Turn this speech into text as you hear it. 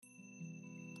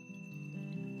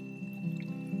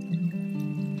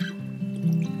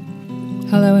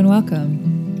Hello and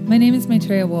welcome. My name is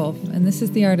Maitreya Wolf, and this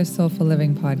is the Art of Soulful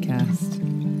Living podcast.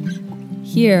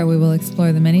 Here, we will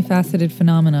explore the many-faceted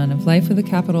phenomenon of life with a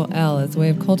capital L as a way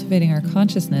of cultivating our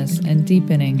consciousness and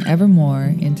deepening ever more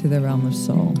into the realm of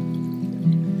soul.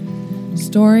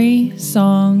 Story,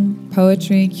 song,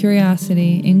 poetry,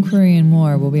 curiosity, inquiry, and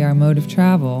more will be our mode of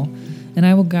travel, and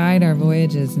I will guide our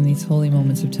voyages in these holy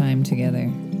moments of time together.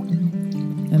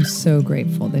 I'm so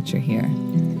grateful that you're here.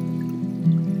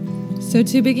 So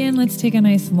to begin, let's take a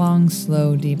nice, long,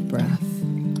 slow, deep breath.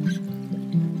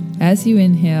 As you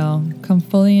inhale, come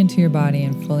fully into your body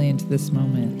and fully into this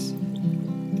moment.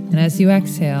 And as you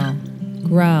exhale,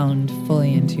 ground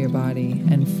fully into your body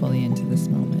and fully into this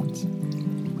moment.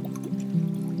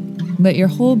 Let your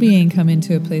whole being come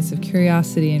into a place of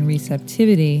curiosity and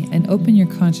receptivity and open your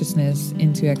consciousness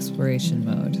into exploration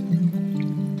mode.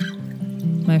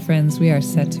 My friends, we are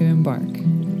set to embark.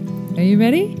 Are you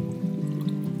ready?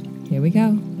 Here we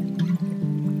go.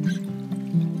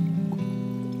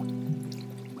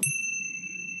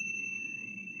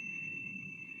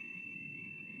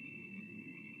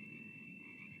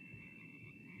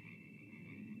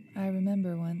 I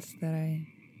remember once that I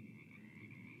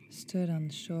stood on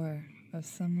the shore of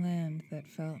some land that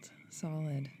felt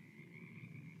solid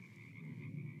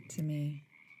to me.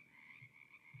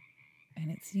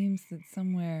 And it seems that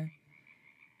somewhere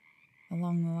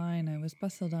along the line I was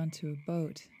bustled onto a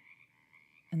boat,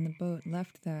 and the boat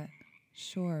left that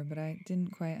shore, but I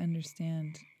didn't quite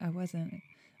understand. I wasn't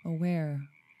aware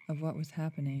of what was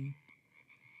happening.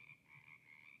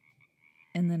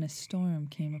 And then a storm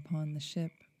came upon the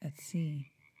ship at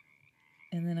sea.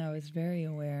 And then I was very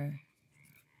aware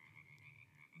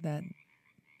that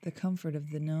the comfort of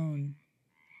the known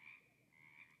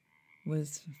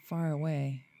was far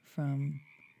away from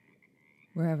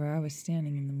wherever I was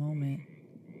standing in the moment.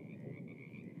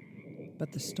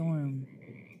 But the storm,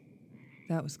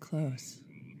 that was close.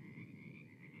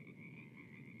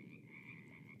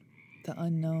 The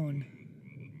unknown,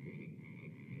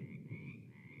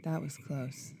 that was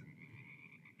close.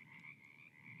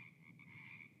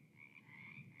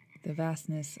 The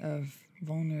vastness of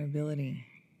vulnerability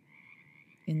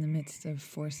in the midst of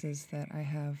forces that I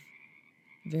have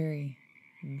very,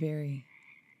 very,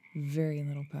 very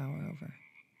little power over.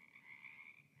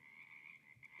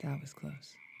 That was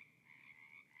close.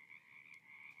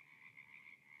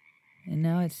 And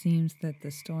now it seems that the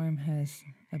storm has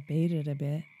abated a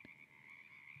bit.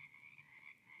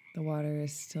 The water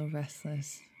is still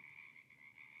restless.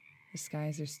 The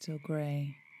skies are still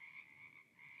gray.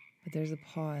 But there's a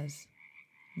pause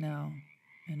now,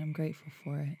 and I'm grateful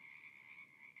for it.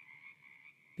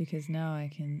 Because now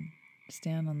I can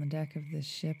stand on the deck of this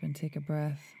ship and take a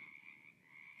breath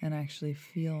and actually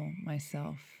feel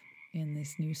myself in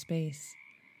this new space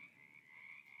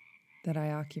that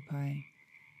I occupy.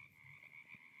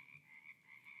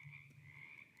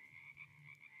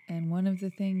 And one of the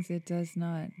things it does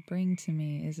not bring to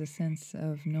me is a sense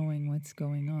of knowing what's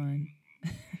going on.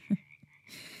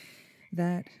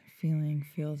 That feeling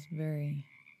feels very,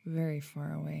 very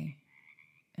far away.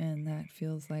 And that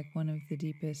feels like one of the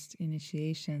deepest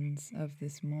initiations of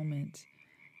this moment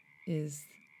is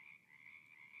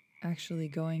actually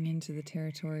going into the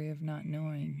territory of not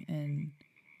knowing and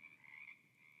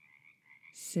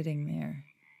sitting there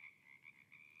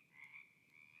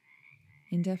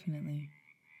indefinitely.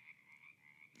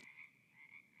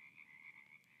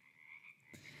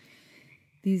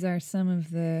 These are some of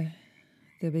the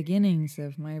beginnings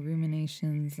of my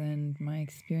ruminations and my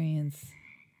experience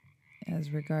as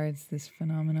regards this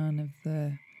phenomenon of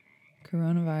the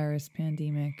coronavirus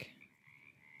pandemic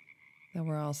that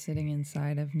we're all sitting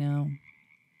inside of now,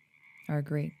 our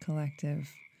great collective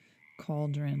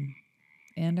cauldron,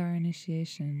 and our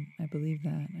initiation. I believe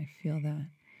that. I feel that.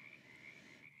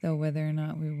 Though whether or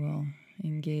not we will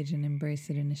engage and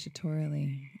embrace it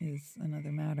initiatorily is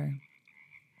another matter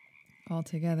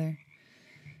altogether.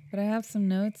 But I have some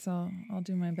notes. I'll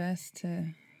do my best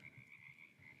to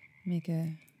make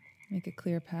a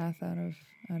clear path out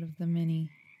of the many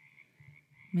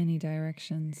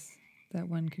directions that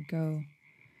one could go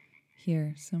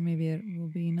here. So maybe it will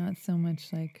be not so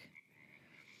much like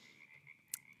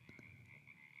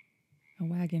a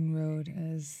wagon road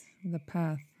as the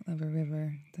path of a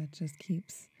river that just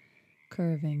keeps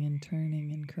curving and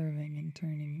turning and curving and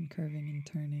turning and curving and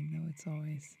turning, though it's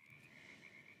always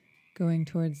going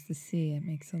towards the sea. It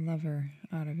makes a lover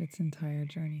out of its entire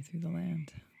journey through the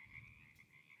land.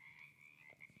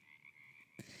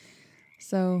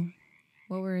 So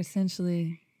what we're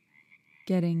essentially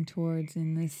getting towards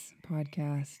in this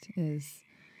podcast is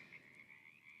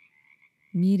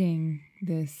meeting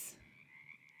this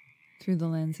through the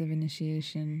lens of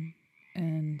initiation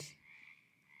and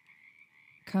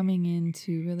coming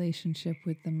into relationship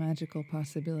with the magical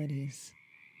possibilities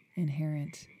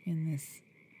inherent in this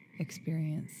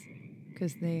experience,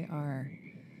 because they are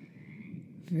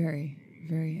very,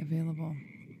 very available.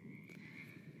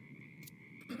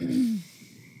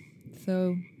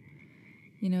 So,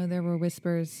 there were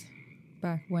whispers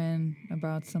back when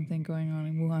about something going on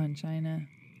in Wuhan, China,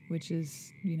 which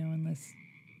is, unless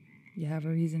you have a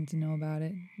reason to know about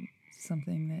it,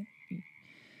 something that,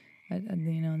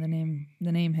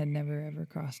 the name had never ever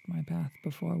crossed my path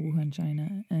before, Wuhan,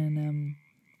 China, and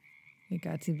it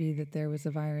got to be that there was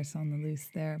a virus on the loose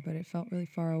there, but it felt really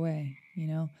far away,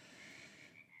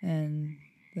 and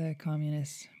the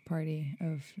Communist Party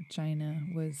of China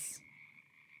was,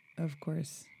 of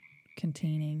course,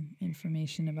 containing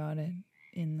information about it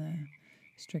in the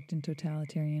strict and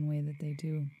totalitarian way that they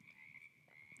do.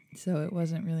 So it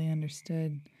wasn't really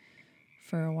understood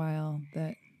for a while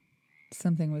that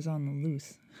something was on the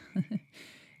loose.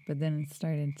 But then it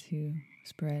started to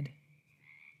spread.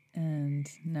 And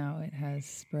now it has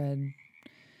spread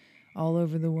all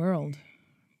over the world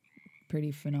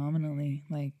pretty phenomenally.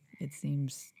 Like, it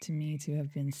seems to me to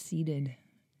have been seeded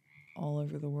all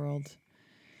over the world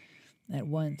at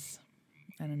once.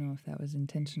 I don't know if that was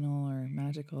intentional or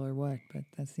magical or what, but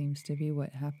that seems to be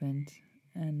what happened.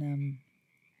 And,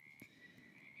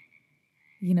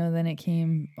 then it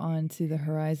came onto the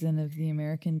horizon of the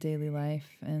American daily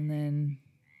life, and then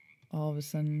all of a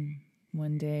sudden,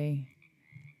 one day,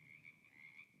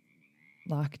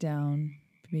 lockdown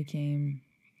became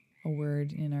a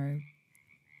word in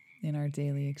our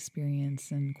daily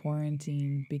experience, and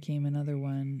quarantine became another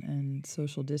one, and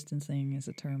social distancing is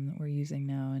a term that we're using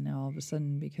now. And now all of a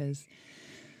sudden, because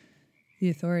the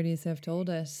authorities have told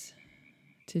us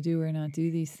to do or not do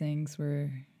these things,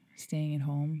 we're staying at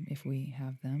home if we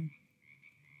have them,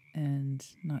 and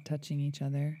not touching each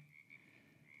other,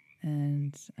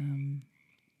 and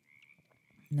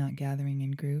not gathering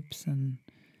in groups, and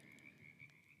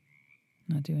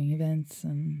not doing events,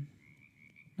 and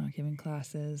not giving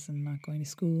classes, and not going to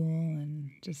school,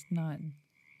 and just not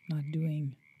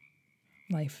doing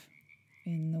life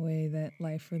in the way that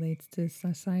life relates to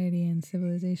society and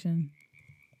civilization.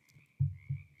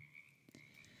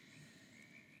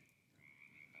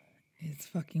 It's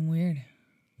fucking weird.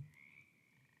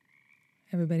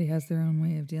 Everybody has their own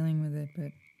way of dealing with it,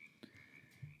 but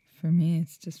for me,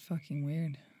 it's just fucking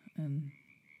weird, and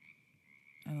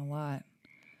a lot.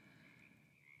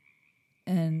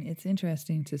 And it's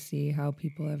interesting to see how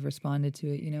people have responded to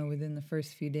it. Within the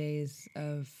first few days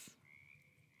of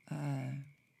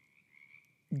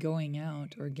going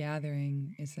out or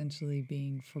gathering essentially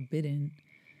being forbidden,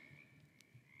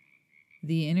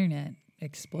 the internet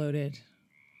exploded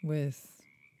with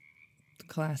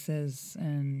classes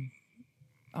and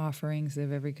offerings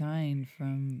of every kind,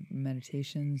 from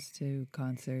meditations to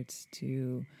concerts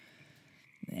to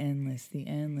the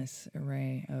endless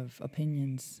array of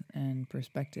opinions and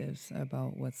perspectives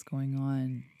about what's going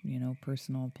on,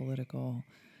 personal, political,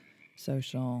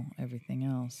 social, everything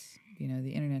else.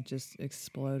 The internet just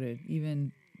exploded.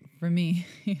 Even for me,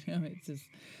 it's just,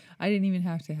 I didn't even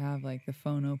have to have like the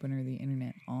phone open or the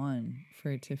internet on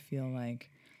for it to feel like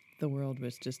the world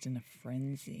was just in a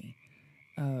frenzy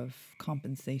of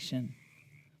compensation.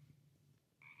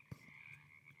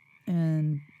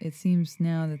 And it seems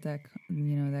now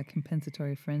that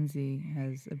compensatory frenzy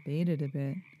has abated a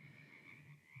bit,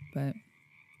 but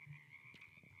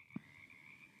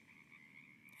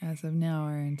as of now,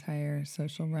 our entire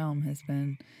social realm has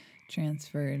been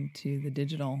transferred to the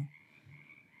digital,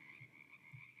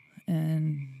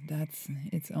 and that's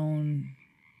its own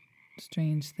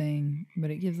strange thing, but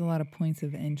it gives a lot of points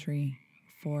of entry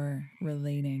for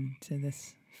relating to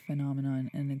this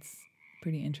phenomenon, and it's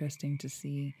pretty interesting to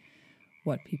see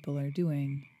what people are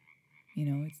doing.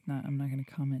 I'm not going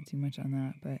to comment too much on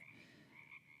that, but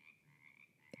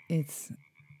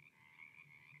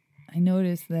I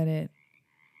noticed that it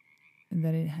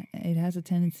has a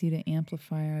tendency to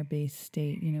amplify our base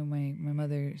state. My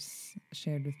mother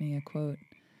shared with me a quote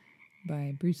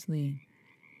by Bruce Lee,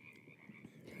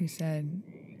 who said,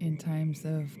 in times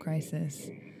of crisis,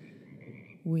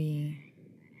 we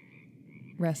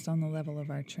rest on the level of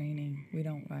our training. We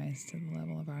don't rise to the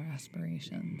level of our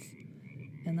aspirations.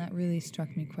 And that really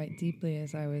struck me quite deeply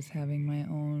as I was having my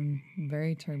own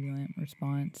very turbulent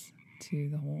response to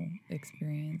the whole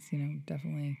experience.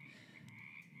 Definitely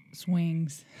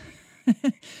swings.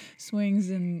 Swings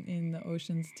in the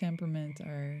ocean's temperament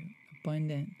are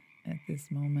abundant at this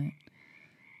moment.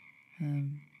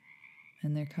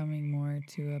 and they're coming more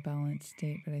to a balanced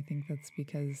state. But I think that's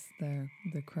because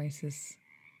the crisis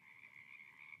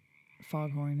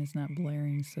foghorn is not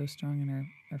blaring so strong in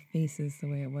our faces the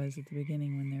way it was at the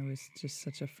beginning, when there was just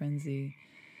such a frenzy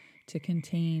to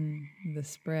contain the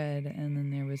spread, and then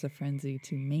there was a frenzy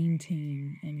to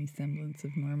maintain any semblance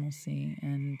of normalcy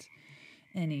and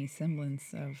any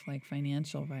semblance of like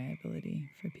financial viability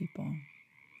for people.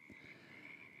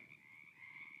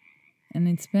 And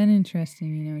it's been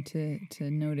interesting, to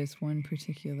notice one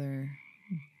particular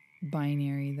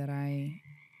binary that I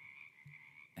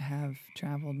have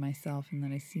traveled myself and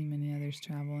that I see many others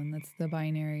travel, and that's the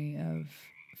binary of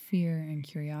fear and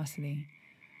curiosity,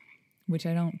 which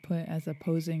I don't put as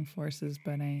opposing forces,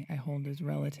 but I hold as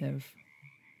relative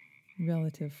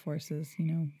forces,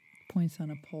 points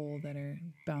on a pole that are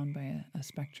bound by a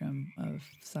spectrum of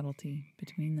subtlety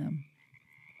between them.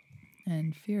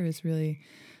 And fear is really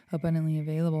abundantly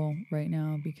available right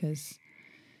now because,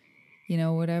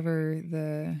 whatever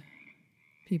the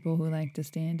people who like to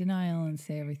stay in denial and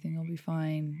say everything will be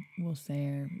fine will say,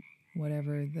 or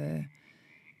whatever the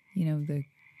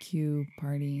Q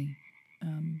party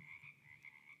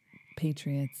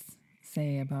patriots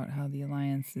say about how the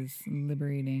alliance is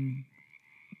liberating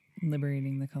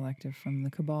the collective from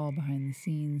the cabal behind the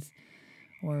scenes,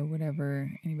 or whatever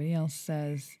anybody else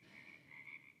says.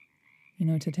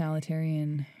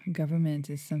 Totalitarian government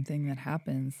is something that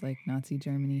happens, like Nazi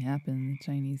Germany happened. The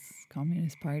Chinese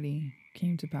Communist Party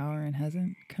came to power and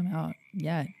hasn't come out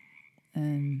yet.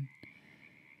 And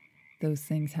those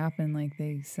things happen, like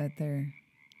they set their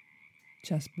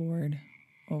chessboard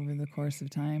over the course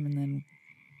of time, and then,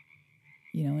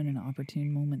 in an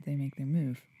opportune moment, they make their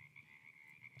move.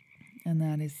 And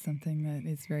that is something that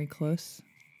is very close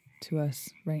to us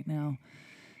right now,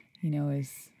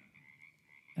 as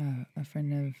a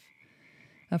friend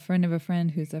of a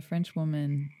friend who's a French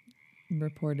woman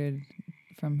reported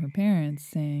from her parents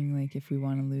saying, like, if we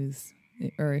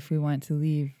want to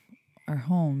leave our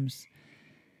homes,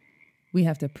 we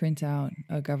have to print out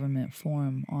a government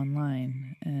form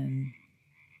online and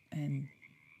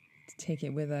take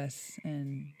it with us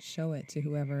and show it to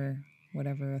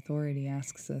whatever authority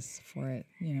asks us for it,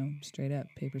 straight up,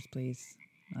 papers please,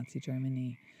 Nazi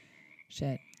Germany,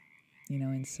 shit.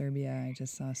 In Serbia, I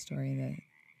just saw a story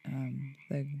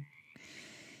that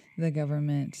the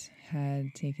government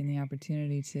had taken the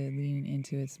opportunity to lean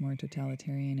into its more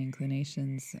totalitarian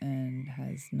inclinations and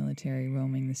has military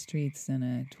roaming the streets and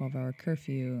a 12-hour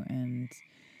curfew and,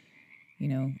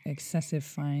 excessive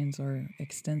fines or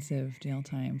extensive jail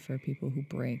time for people who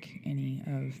break any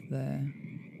of the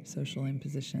social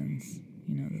impositions,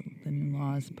 the new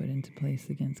laws put into place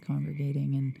against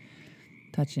congregating and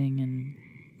touching and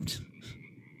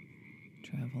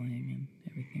traveling and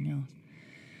everything else.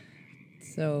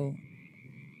 So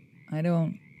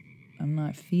I'm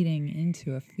not feeding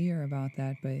into a fear about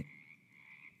that, but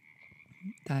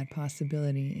that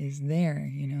possibility is there.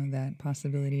 That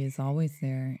possibility is always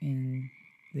there in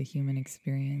the human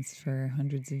experience for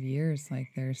hundreds of years. Like,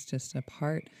 there's just a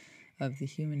part of the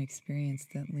human experience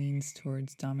that leans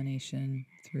towards domination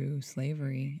through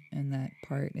slavery, and that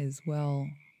part is well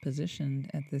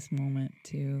positioned at this moment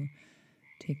to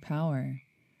take power.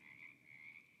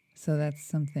 So that's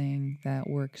something that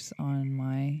works on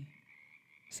my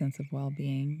sense of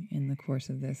well-being in the course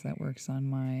of this, that works on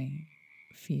my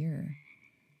fear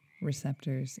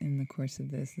receptors in the course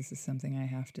of this. This is something I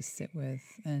have to sit with.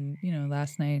 And,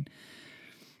 last night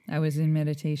I was in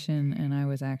meditation and I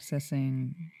was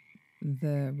accessing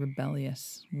the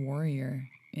rebellious warrior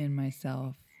in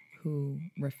myself who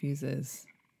refuses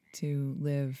to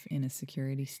live in a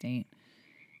security state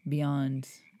beyond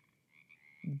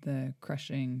the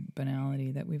crushing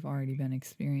banality that we've already been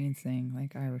experiencing.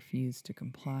 Like, I refuse to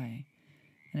comply.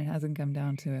 And it hasn't come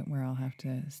down to it where I'll have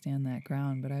to stand that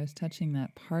ground, but I was touching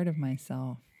that part of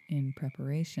myself in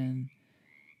preparation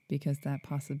because that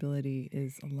possibility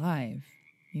is alive.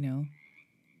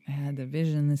 I had the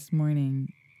vision this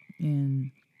morning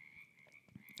in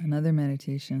another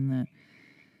meditation that,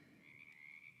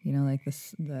 like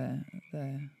this, the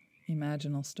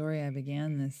imaginal story I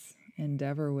began this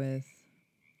endeavor with,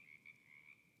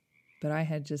 but I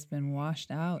had just been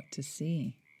washed out to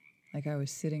sea. Like, I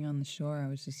was sitting on the shore, I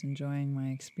was just enjoying my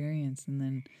experience, and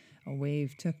then a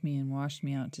wave took me and washed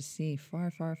me out to sea,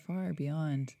 far, far, far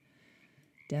beyond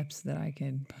depths that I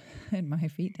could put my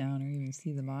feet down or even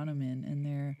see the bottom in, and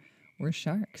there were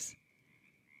sharks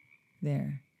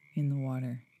there in the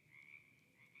water.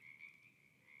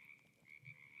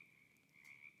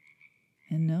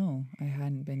 And no, I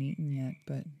hadn't been eaten yet,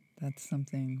 but that's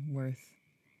something worth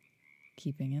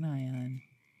keeping an eye on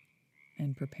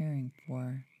and preparing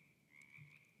for.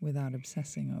 without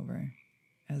obsessing over,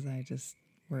 as I just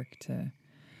work to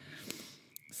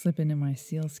slip into my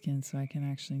sealskin so I can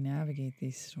actually navigate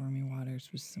these stormy waters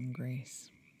with some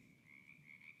grace.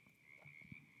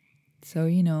 So,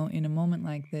 in a moment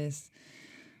like this,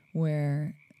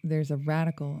 where there's a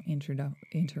radical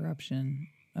interruption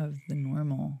of the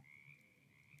normal,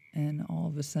 and all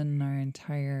of a sudden our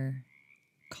entire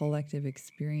collective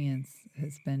experience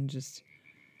has been just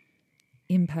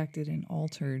impacted and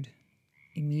altered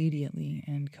immediately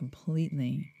and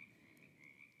completely,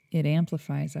 it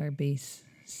amplifies our base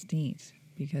state,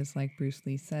 because like Bruce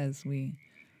Lee says, we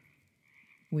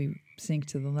sink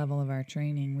to the level of our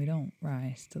training. We don't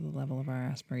rise to the level of our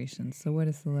aspirations. So what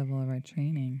is the level of our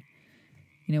training?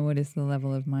 What is the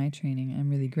level of my training? I'm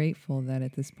really grateful that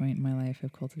at this point in my life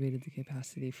I've cultivated the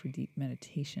capacity for deep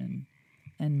meditation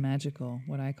and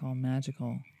what I call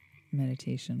magical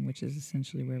meditation, which is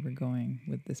essentially where we're going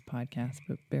with this podcast.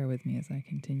 But bear with me as I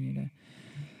continue to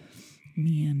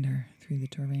meander through the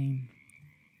terrain.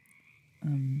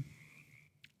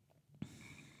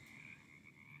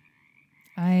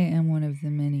 I am one of the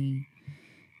many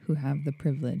who have the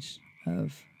privilege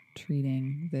of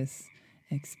treating this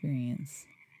experience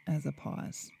as a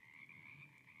pause.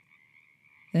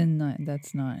 And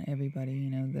that's not everybody.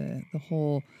 The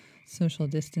whole social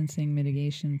distancing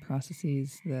mitigation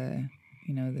processes, the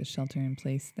shelter in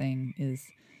place thing, is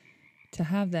to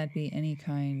have that be any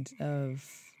kind of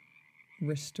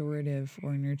restorative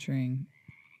or nurturing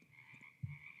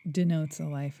denotes a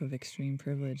life of extreme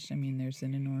privilege. There's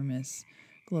an enormous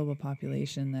global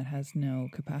population that has no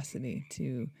capacity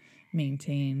to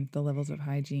maintain the levels of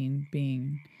hygiene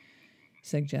being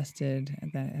suggested,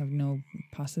 that have no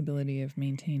possibility of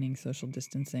maintaining social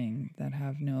distancing, that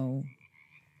have no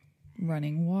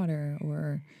running water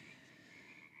or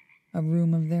a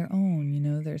room of their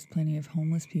own. There's plenty of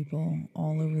homeless people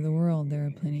all over the world. There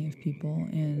are plenty of people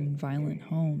in violent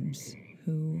homes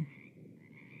who,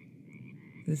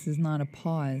 this is not a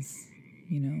pause,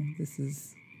 this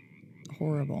is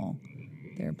horrible.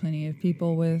 There are plenty of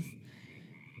people with,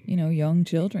 young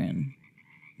children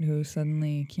who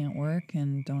suddenly can't work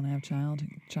and don't have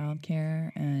child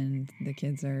care, and the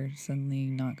kids are suddenly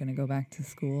not going to go back to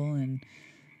school, and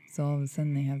so all of a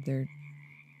sudden they have their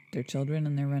children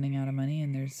and they're running out of money,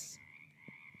 and there's,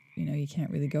 you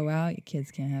can't really go out, your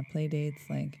kids can't have play dates.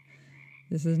 Like,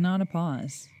 this is not a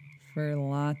pause. For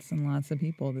lots and lots of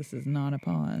people, this is not a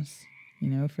pause.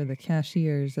 For the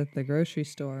cashiers at the grocery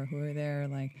store who are there,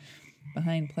 like,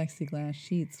 behind plexiglass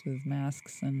sheets with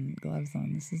masks and gloves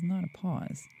on, this is not a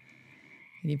pause.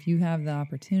 If you have the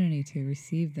opportunity to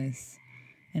receive this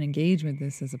and engage with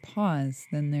this as a pause,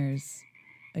 then there's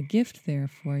a gift there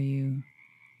for you,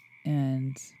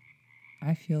 and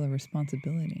I feel a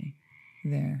responsibility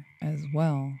there as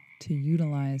well to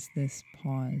utilize this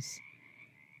pause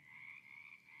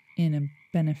in a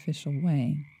beneficial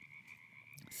way.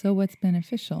 So what's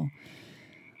beneficial?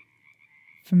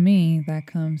 For me, that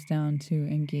comes down to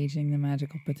engaging the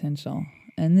magical potential.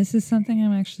 And this is something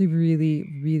I'm actually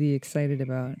really, really excited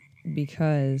about,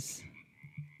 because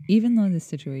even though this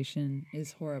situation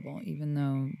is horrible, even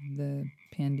though the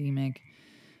pandemic,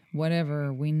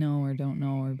 whatever we know or don't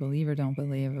know or believe or don't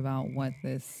believe about what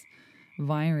this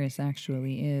virus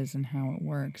actually is and how it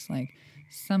works, like,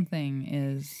 something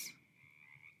is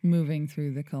moving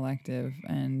through the collective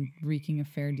and wreaking a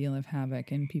fair deal of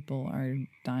havoc, and people are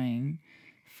dying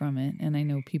from it. And I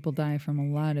know people die from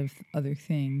a lot of other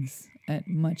things at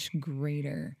much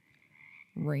greater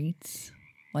rates,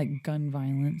 like gun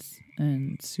violence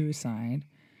and suicide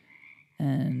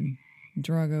and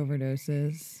drug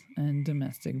overdoses and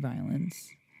domestic violence.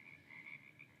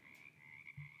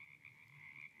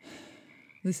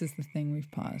 This is the thing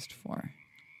we've paused for.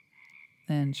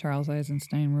 And Charles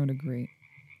Eisenstein wrote a great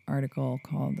article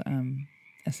called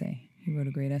essay. He wrote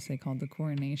a great essay called The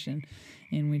Coronation,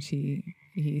 in which he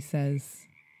says,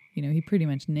 he pretty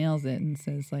much nails it and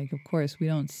says, like, of course we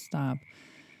don't stop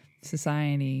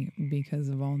society because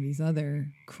of all these other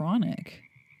chronic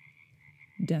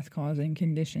death-causing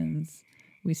conditions.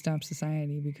 We stop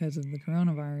society because of the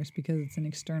coronavirus, because it's an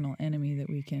external enemy that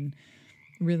we can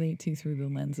relate to through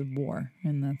the lens of war.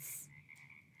 And that's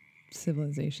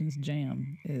civilization's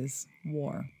jam, is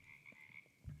war.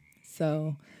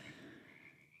 So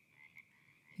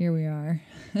here we are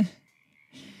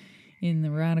in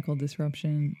the radical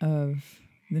disruption of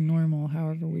the normal,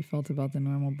 however we felt about the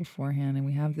normal beforehand, and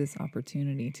we have this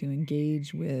opportunity to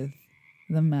engage with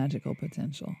the magical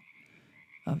potential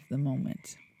of the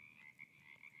moment.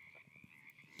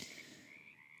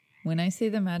 When I say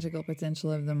the magical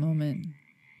potential of the moment,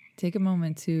 take a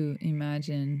moment to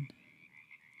imagine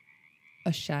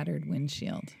a shattered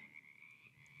windshield.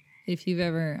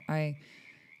 I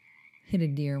hit a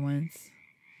deer once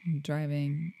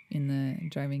driving at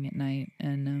night,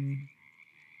 and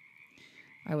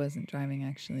I wasn't driving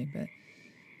actually, but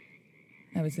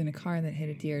I was in a car that hit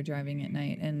a deer driving at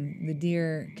night, and the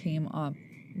deer came up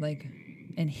like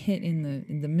and hit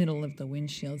in the middle of the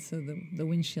windshield, so the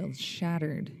windshield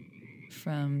shattered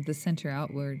from the center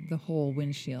outward. The whole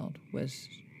windshield was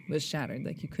shattered,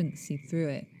 like you couldn't see through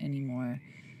it anymore,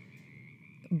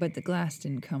 but the glass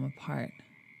didn't come apart.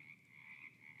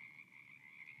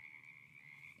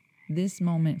 This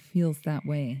moment feels that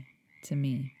way to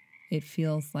me. It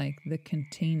feels like the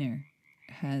container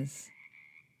has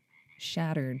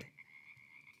shattered,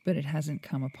 but it hasn't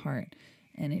come apart.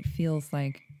 And it feels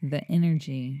like the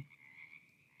energy,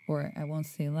 or I won't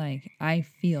say like, I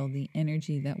feel the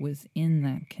energy that was in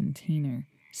that container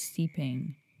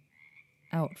seeping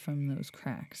out from those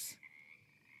cracks.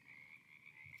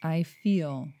 I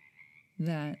feel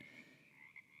that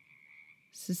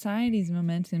society's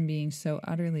momentum being so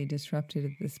utterly disrupted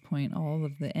at this point, all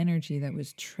of the energy that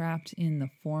was trapped in the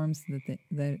forms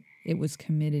that it was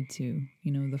committed to,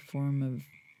 the form of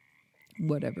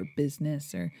whatever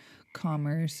business or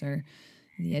commerce or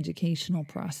the educational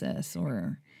process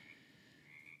or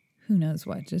who knows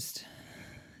what, just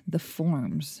the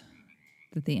forms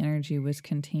that the energy was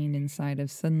contained inside of.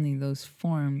 Suddenly those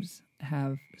forms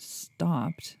have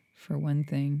stopped. For one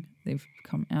thing, they've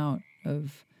come out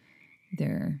of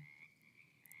their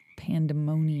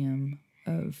pandemonium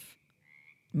of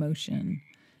motion,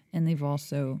 and they've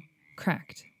also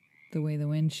cracked the way the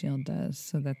windshield does,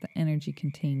 so that the energy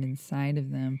contained inside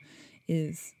of them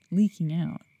is leaking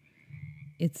out.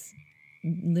 It's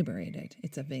liberated.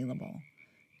 It's available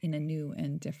in a new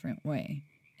and different way.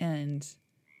 And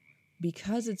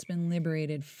because it's been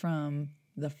liberated from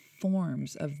the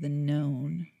forms of the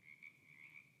known,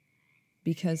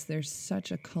 because there's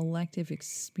such a collective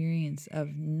experience of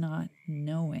not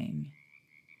knowing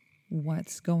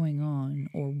what's going on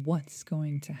or what's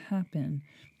going to happen,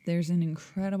 there's an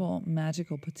incredible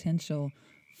magical potential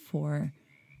for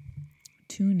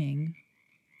tuning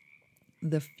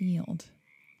the field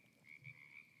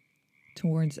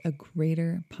towards a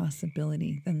greater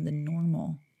possibility than the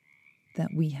normal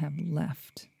that we have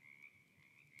left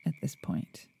at this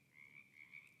point.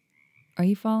 Are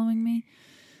you following me?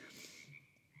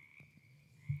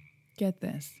 Get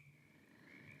this.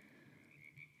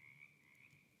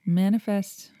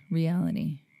 Manifest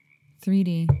reality.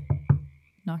 3D.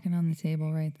 Knocking on the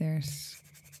table right there.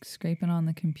 Scraping on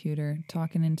the computer.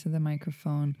 Talking into the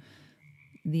microphone.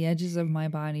 The edges of my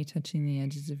body touching the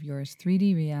edges of yours.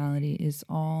 3D reality is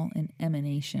all an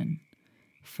emanation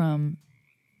from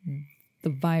the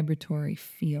vibratory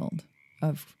field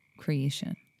of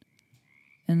creation.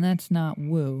 And that's not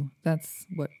woo. That's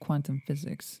what quantum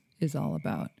physics is all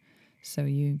about. So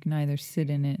you can either sit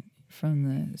in it from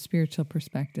the spiritual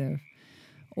perspective,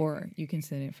 or you can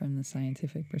sit it from the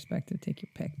scientific perspective. Take your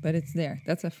pick. But it's there.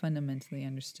 That's a fundamentally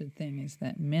understood thing, is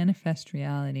that manifest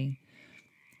reality,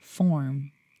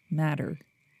 form, matter,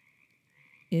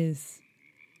 is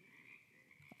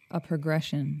a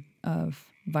progression of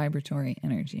vibratory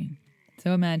energy.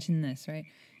 So imagine this, right?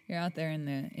 You're out there in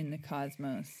the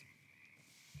cosmos.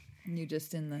 And you're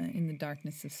just in the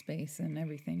darkness of space, and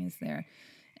everything is there.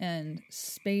 And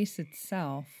space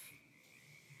itself,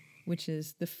 which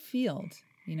is the field,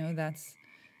 that's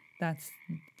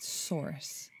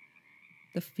source.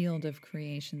 The field of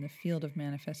creation, the field of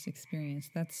manifest experience,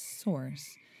 that's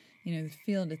source. The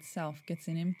field itself gets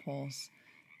an impulse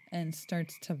and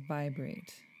starts to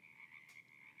vibrate.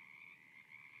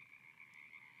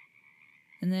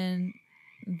 And then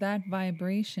that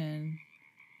vibration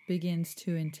begins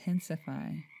to intensify,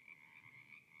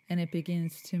 and it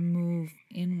begins to move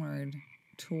inward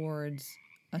towards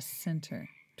a center,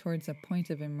 towards a point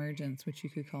of emergence, which you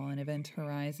could call an event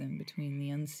horizon between the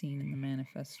unseen and the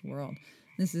manifest world.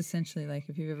 This is essentially like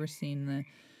if you've ever seen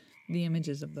the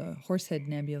images of the Horsehead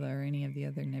Nebula or any of the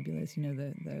other nebulas,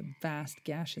 the vast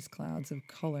gaseous clouds of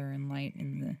color and light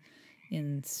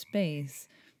in space.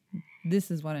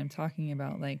 This is what I'm talking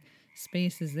about. Like,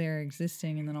 space is there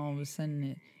existing, and then all of a sudden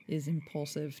it is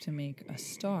impulsive to make a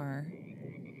star.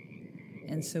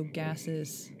 And so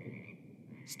gases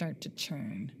start to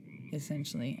churn,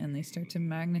 essentially, and they start to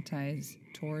magnetize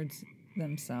towards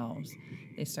themselves.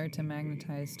 They start to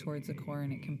magnetize towards the core,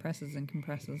 and it compresses and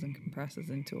compresses and compresses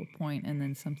into a point, and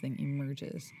then something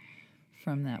emerges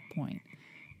from that point.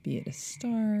 Be it a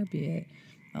star, be it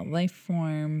a life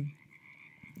form,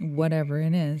 whatever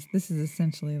it is. This is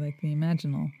essentially like the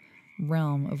imaginal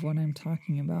realm of what I'm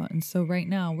talking about. And so right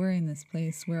now we're in this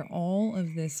place where all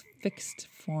of this fixed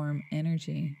form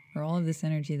energy, or all of this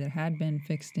energy that had been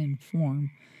fixed in form,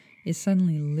 is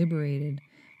suddenly liberated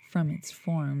from its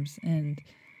forms, and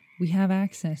we have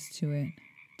access to it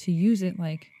to use it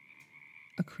like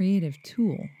a creative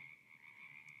tool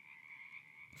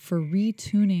for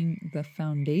retuning the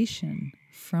foundation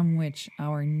from which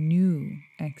our new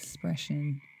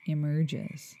expression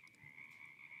emerges.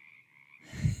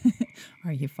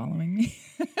 Are you following me?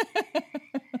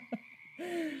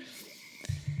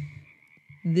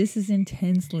 This is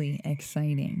intensely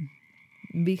exciting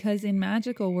because in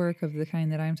magical work of the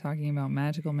kind that I'm talking about,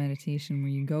 magical meditation,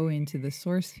 where you go into the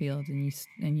source field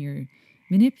and you're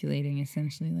manipulating,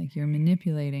 essentially, like you're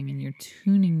manipulating and you're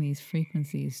tuning these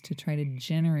frequencies to try to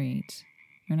generate,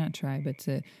 or not try, but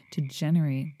to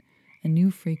generate a new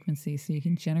frequency so you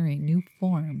can generate new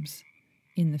forms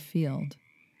in the field.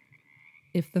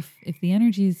 If the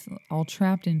energy is all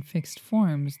trapped in fixed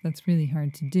forms, that's really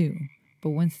hard to do.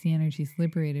 But once the energy is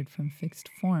liberated from fixed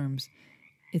forms,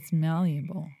 it's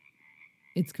malleable.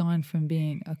 It's gone from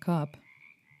being a cup,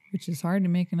 which is hard to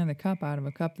make another cup out of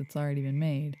a cup that's already been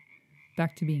made,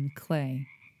 back to being clay.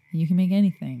 You can make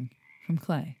anything from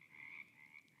clay.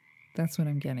 That's what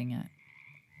I'm getting at.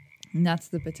 And that's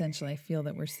the potential I feel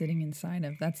that we're sitting inside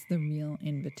of. That's the real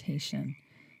invitation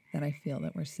that I feel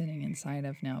that we're sitting inside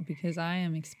of now, because I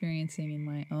am experiencing in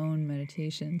my own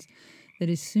meditations that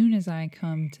as soon as I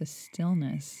come to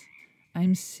stillness,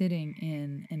 I'm sitting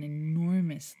in an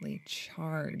enormously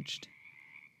charged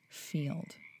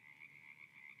field.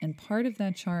 And part of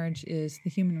that charge is the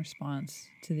human response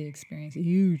to the experience. A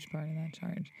huge part of that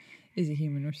charge is a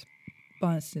human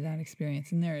response to that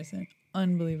experience. And there is an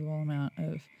unbelievable amount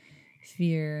of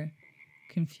fear,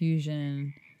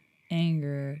 confusion,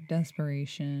 anger,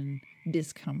 desperation,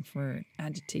 discomfort,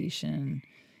 agitation,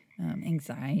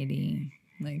 anxiety.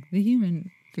 Like, the human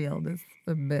field is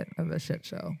a bit of a shit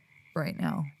show right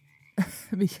now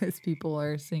because people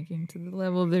are sinking to the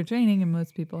level of their training, and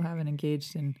most people haven't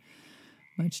engaged in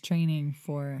much training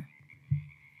for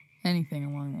anything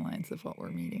along the lines of what we're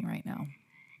meeting right now.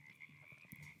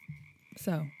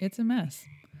 So it's a mess.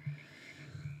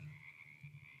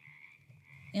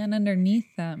 And underneath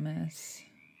that mess,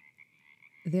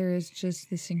 there is just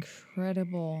this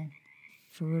incredible,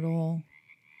 fertile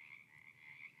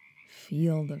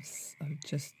field of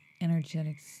just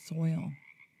energetic soil.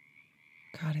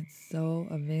 God, it's so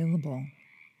available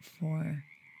for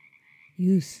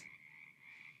use,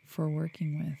 for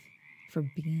working with, for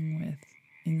being with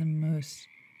in the most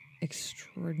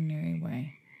extraordinary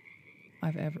way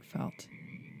I've ever felt.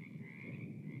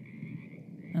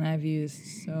 And I've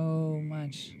used so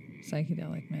much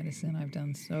psychedelic medicine. I've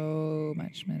done so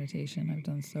much meditation. I've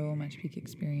done so much peak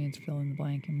experience, fill in the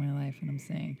blank in my life. And I'm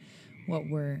saying what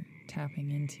we're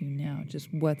tapping into now, just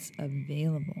what's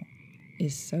available,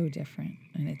 is so different,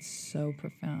 and it's so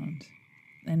profound.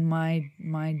 And my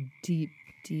deep,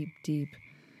 deep, deep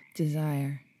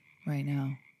desire right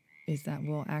now is that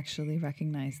we'll actually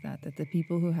recognize that the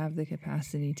people who have the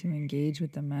capacity to engage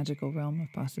with the magical realm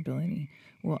of possibility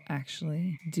will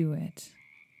actually do it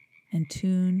and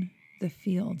tune the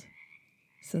field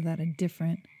so that a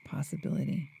different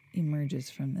possibility emerges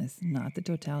from this, not the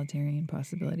totalitarian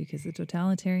possibility, because the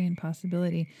totalitarian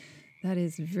possibility, that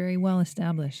is very well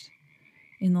established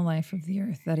in the life of the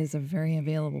earth. That is a very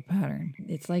available pattern.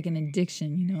 It's like an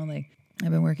addiction, like I've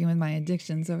been working with my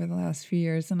addictions over the last few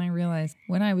years, and I realized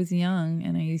when I was young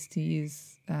and I used to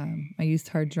use, I used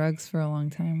hard drugs for a long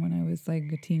time when I was like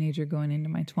a teenager going into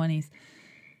my 20s.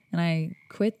 And I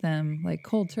quit them like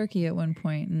cold turkey at one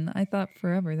point. And I thought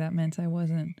forever that meant I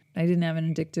didn't have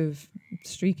an addictive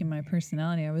streak in my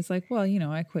personality. I was like, well,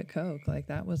 I quit Coke. Like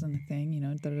that wasn't a thing,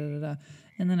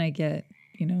 And then I get,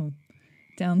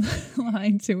 down the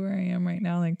line to where I am right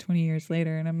now, like 20 years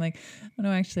later. And I'm like, oh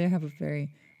no, actually I have a very,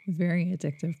 very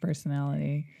addictive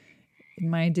personality.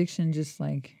 My addiction just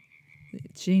like,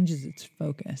 it changes its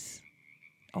focus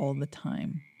all the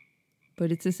time.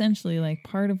 But it's essentially like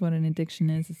part of what an addiction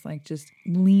is. It's like just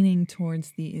leaning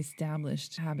towards the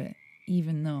established habit,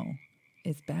 even though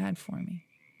it's bad for me.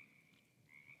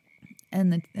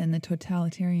 And the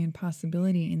totalitarian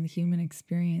possibility in the human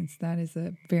experience, that is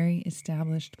a very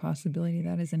established possibility.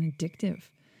 That is an addictive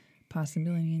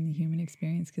possibility in the human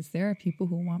experience, because there are people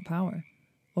who want power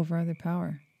over other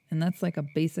power. And that's like a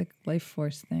basic life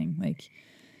force thing. Like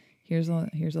here's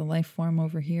a life form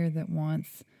over here that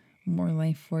wants more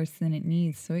life force than it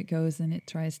needs. So it goes and it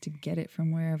tries to get it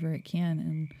from wherever it can.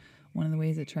 And one of the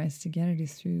ways it tries to get it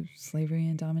is through slavery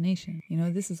and domination.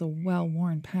 This is a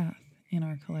well-worn path in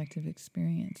our collective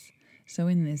experience. So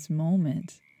in this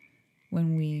moment,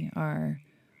 when we are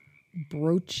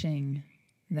broaching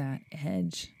that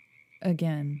edge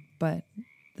again, but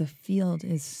the field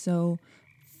is so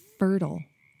fertile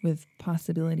with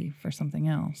possibility for something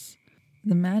else.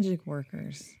 The magic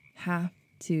workers have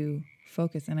to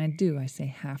focus, and I say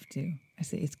have to. I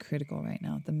say it's critical right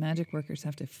now. The magic workers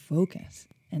have to focus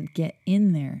and get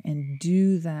in there and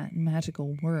do that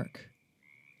magical work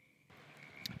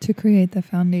to create the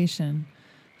foundation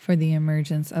for the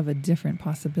emergence of a different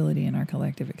possibility in our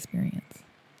collective experience.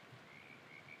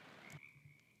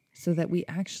 So that we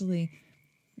actually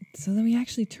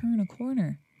turn a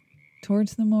corner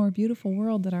towards the more beautiful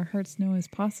world that our hearts know is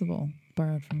possible.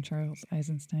 Borrowed from Charles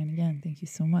Eisenstein again. Thank you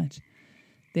so much.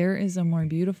 There is a more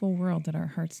beautiful world that our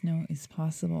hearts know is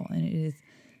possible, and it is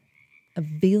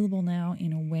available now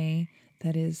in a way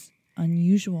that is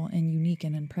unusual and unique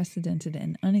and unprecedented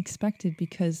and unexpected,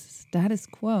 because status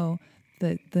quo,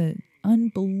 the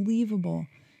unbelievable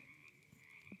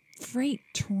freight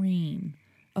train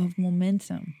of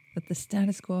momentum that the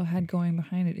status quo had going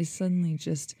behind it, is suddenly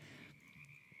just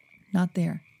not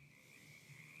there.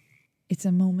 It's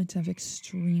a moment of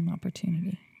extreme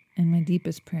opportunity. And my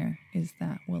deepest prayer is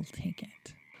that we'll take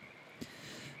it.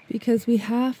 Because we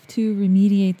have to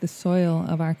remediate the soil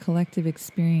of our collective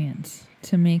experience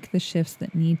to make the shifts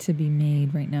that need to be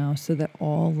made right now so that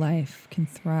all life can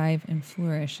thrive and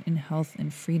flourish in health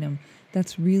and freedom.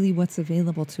 That's really what's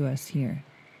available to us here.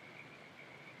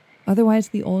 Otherwise,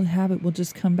 the old habit will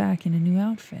just come back in a new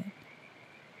outfit.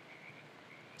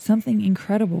 Something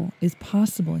incredible is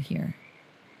possible here.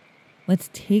 Let's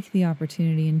take the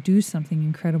opportunity and do something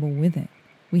incredible with it.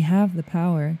 We have the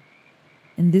power,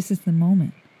 and this is the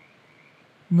moment.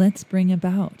 Let's bring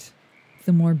about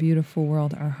the more beautiful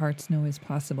world our hearts know is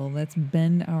possible. Let's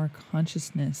bend our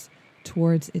consciousness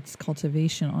towards its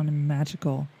cultivation on a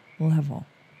magical level,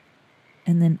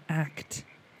 and then act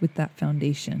with that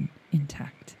foundation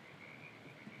intact.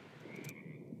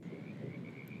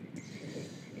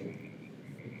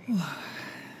 All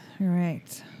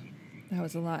right, that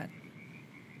was a lot.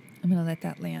 I'm going to let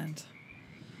that land.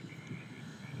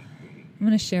 I'm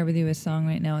going to share with you a song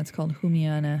right now. It's called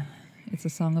Humiana. It's a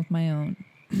song of my own.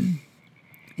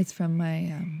 It's from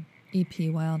my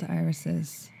EP, Wild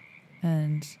Irises.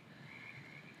 And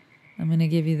I'm going to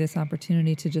give you this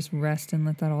opportunity to just rest and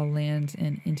let that all land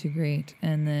and integrate.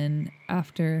 And then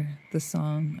after the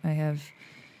song, I have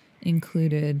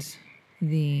included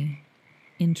the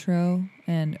intro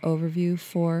and overview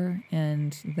for,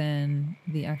 and then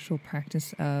the actual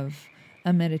practice of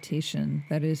a meditation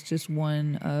that is just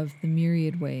one of the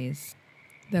myriad ways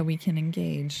that we can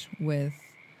engage with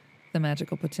the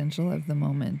magical potential of the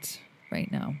moment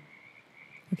right now.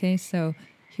 Okay, so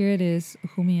here it is,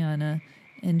 Humiana,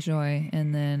 enjoy,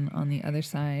 and then on the other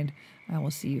side, I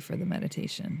will see you for the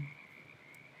meditation.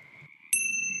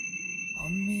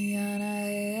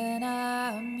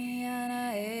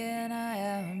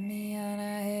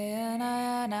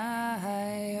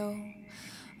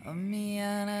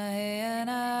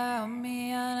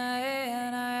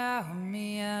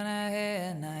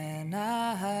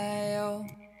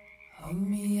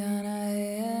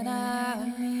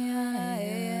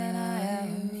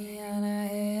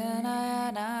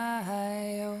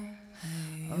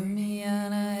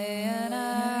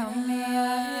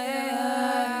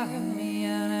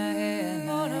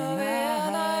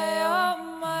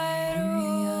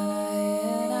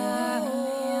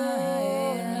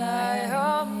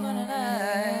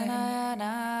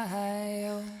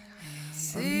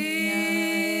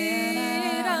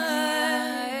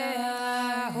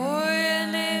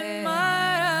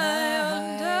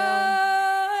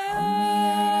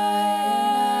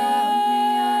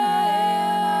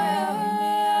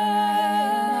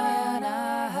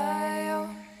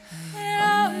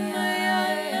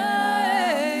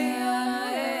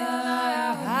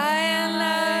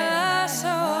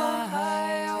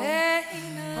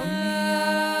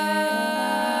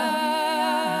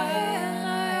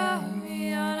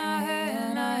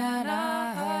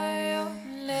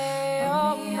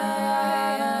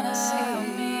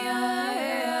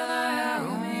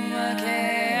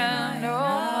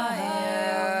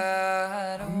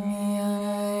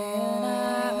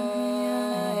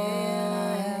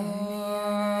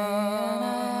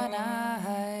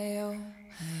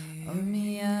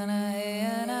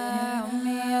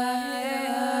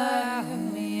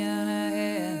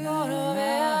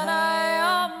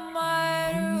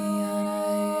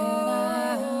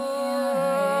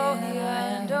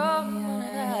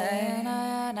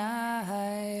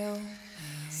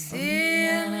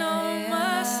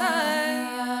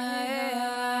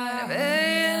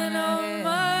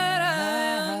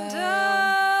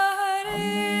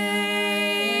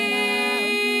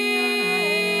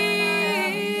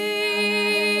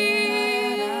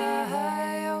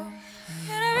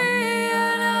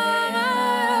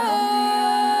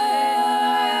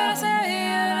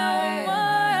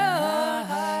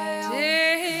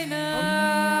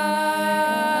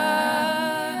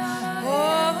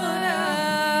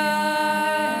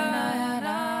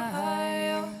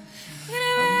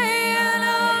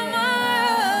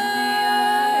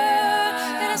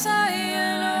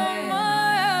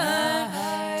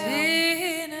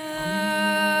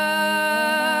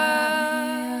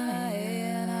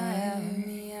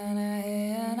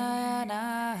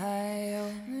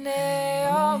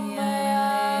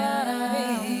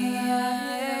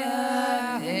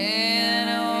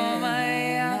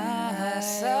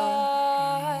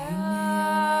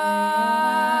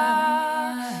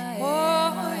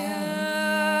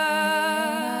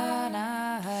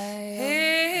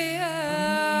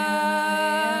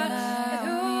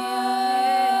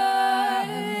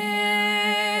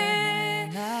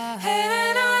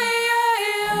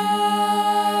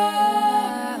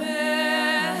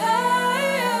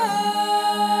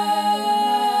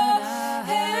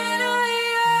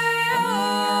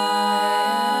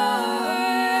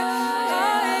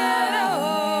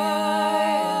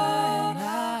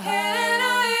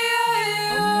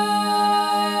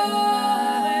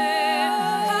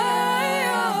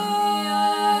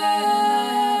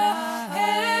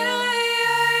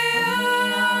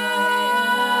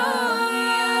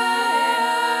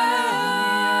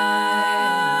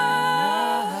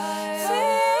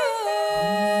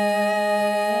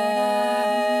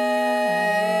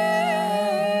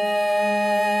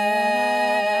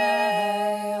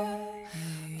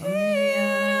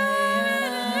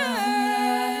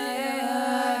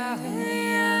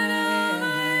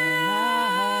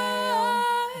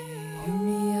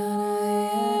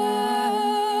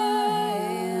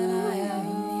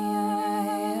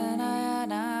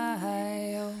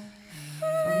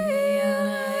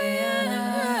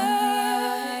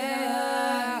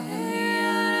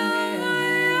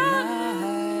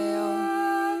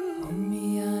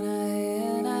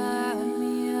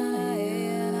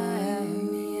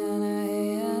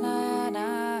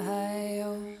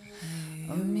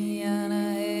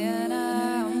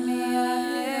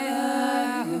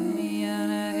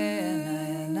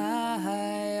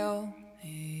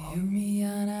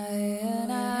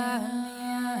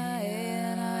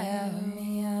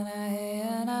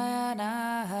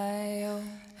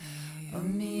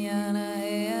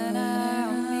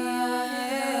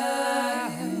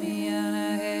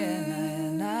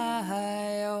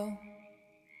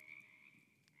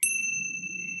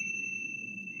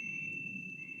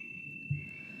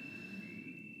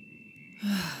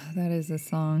 That is a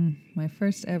song, my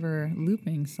first ever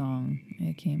looping song.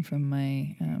 It came from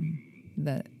my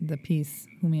the piece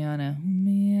Humiana.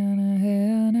 Humiana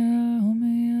hena,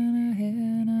 Humiana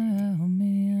hena,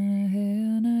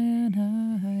 Humiana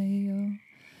hena yo.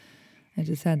 I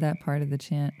just had that part of the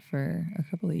chant for a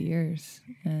couple of years,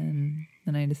 and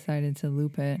then I decided to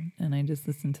loop it, and I just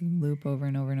listened to the loop over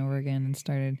and over and over again and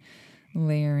started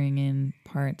layering in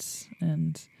parts.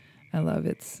 And I love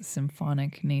its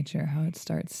symphonic nature, how it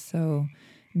starts so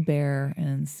bare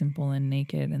and simple and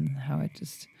naked, and how it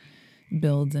just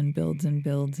builds and builds and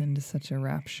builds into such a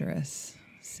rapturous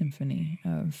symphony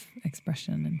of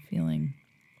expression and feeling.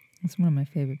 It's one of my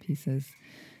favorite pieces.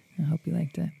 I hope you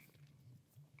liked it.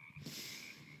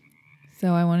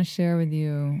 So I want to share with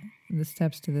you the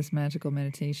steps to this magical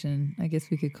meditation. I guess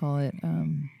we could call it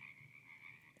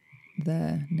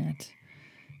the net,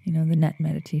 the net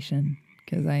meditation,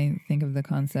 because I think of the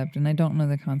concept, and I don't know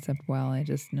the concept well, I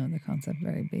just know the concept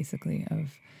very basically,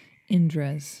 of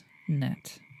Indra's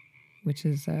net, which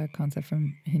is a concept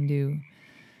from Hindu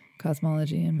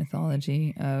cosmology and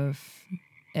mythology of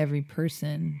every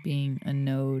person being a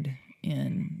node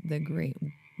in the great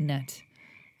net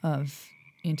of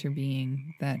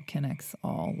interbeing that connects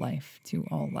all life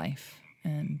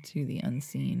and to the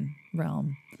unseen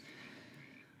realm.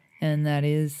 And that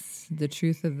is the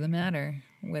truth of the matter,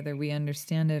 whether we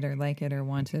understand it or like it or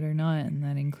want it or not. And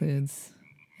that includes,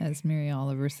 as Mary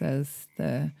Oliver says,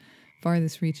 the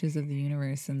farthest reaches of the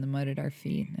universe and the mud at our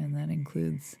feet. And that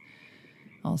includes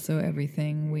also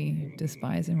everything we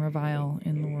despise and revile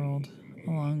in the world,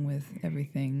 along with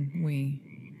everything we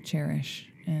cherish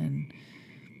and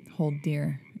hold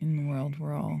dear in the world.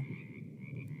 We're all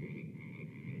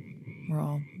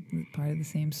part of the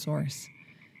same source,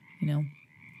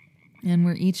 and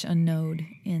we're each a node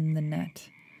in the net.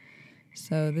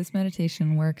 So this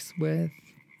meditation works with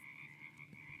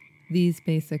these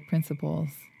basic principles.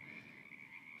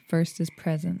 First is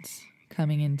presence,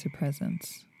 coming into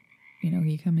presence.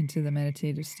 You come into the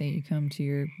meditative state, you come to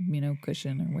your,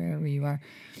 cushion or wherever you are,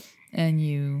 and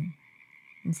you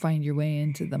find your way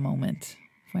into the moment.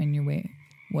 Find your way,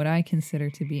 what I consider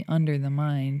to be under the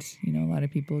mind. A lot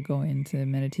of people go into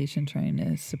meditation trying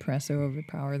to suppress or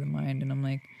overpower the mind. And I'm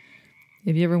like,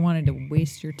 if you ever wanted to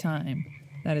waste your time,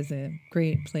 that is a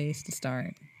great place to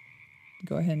start.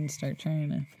 Go ahead and start trying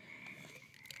to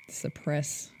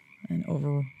suppress and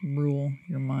overrule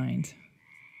your mind.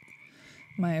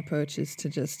 My approach is to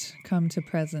just come to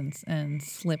presence and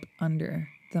slip under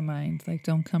the mind. Like,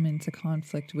 don't come into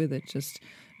conflict with it. Just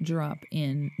drop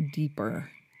in deeper,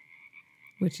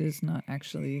 which is not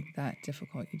actually that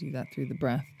difficult. You do that through the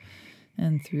breath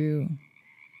and through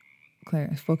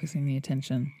focusing the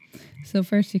attention. So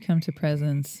first you come to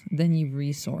presence, then you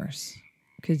resource,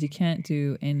 because you can't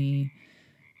do any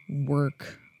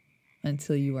work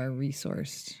until you are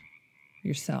resourced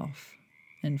yourself.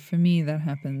 And for me, that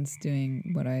happens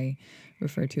doing what I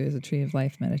refer to as a tree of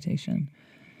life meditation.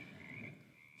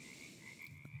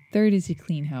 Third is you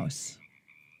clean house.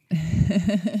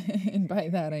 And by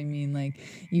that, I mean, like,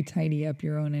 you tidy up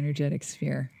your own energetic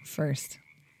sphere first.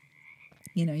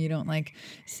 You don't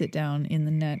sit down in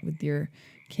the net with your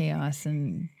chaos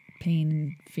and pain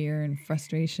and fear and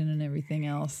frustration and everything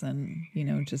else and,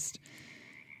 just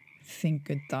think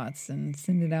good thoughts and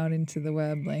send it out into the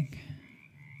web like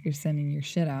you're sending your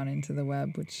shit out into the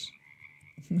web, which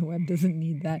the web doesn't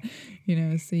need that,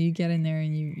 So you get in there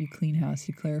and you clean house,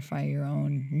 you clarify your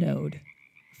own node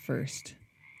first.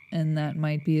 And that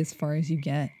might be as far as you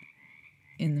get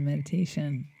in the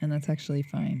meditation, and that's actually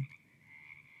fine.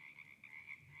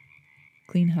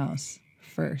 Clean house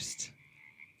first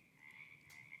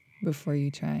before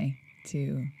you try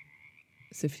to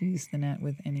suffuse the net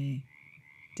with any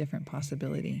different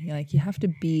possibility. You have to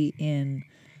be in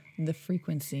the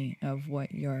frequency of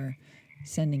what you're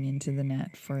sending into the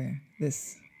net for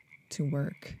this to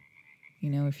work.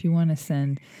 If you want to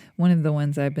send, one of the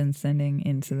ones I've been sending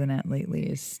into the net lately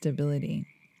is stability.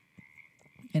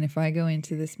 And if I go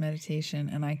into this meditation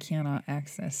and I cannot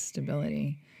access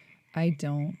stability, I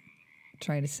don't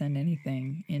try to send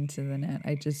anything into the net.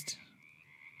 I just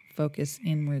focus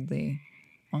inwardly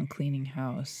on cleaning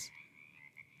house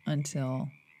until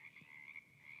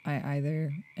I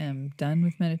either am done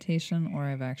with meditation or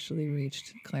I've actually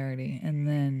reached clarity. And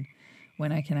then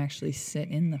when I can actually sit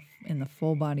in the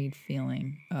full-bodied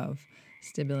feeling of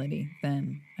stability,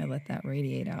 then I let that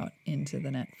radiate out into the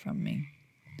net from me.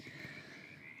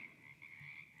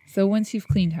 So once you've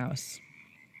cleaned house,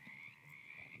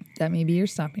 that may be your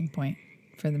stopping point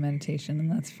for the meditation, and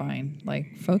that's fine.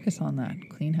 Focus on that.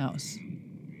 Clean house.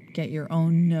 Get your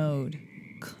own node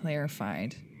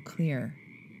clarified, clear.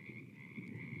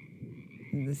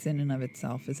 this in and of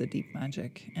itself is a deep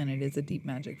magic, and it is a deep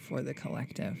magic for the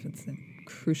collective. It's a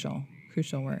crucial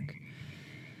work.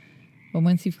 But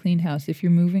once you've cleaned house, if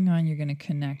you're moving on, you're going to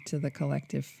connect to the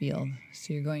collective field.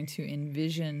 So you're going to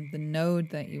envision the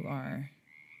node that you are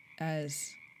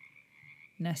as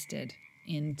nested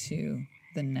into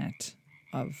the net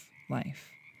of life.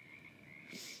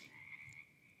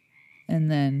 And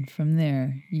then from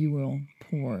there, you will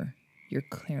pour your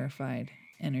clarified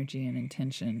energy and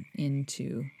intention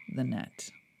into the net.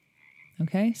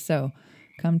 Okay, so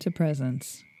come to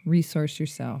presence, resource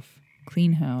yourself,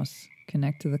 clean house,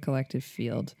 connect to the collective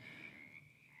field,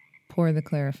 pour the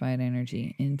clarified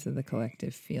energy into the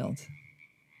collective field.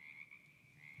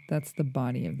 That's the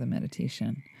body of the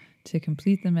meditation. To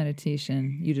complete the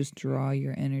meditation, you just draw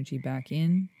your energy back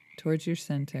in towards your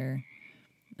center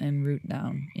and root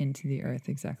down into the earth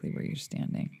exactly where you're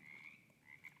standing.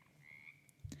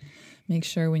 Make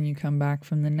sure when you come back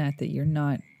from the net that you're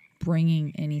not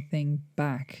bringing anything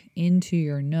back into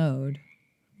your node.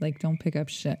 Like, don't pick up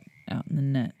shit out in the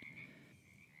net.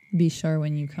 Be sure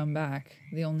when you come back,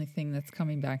 the only thing that's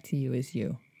coming back to you is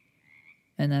you.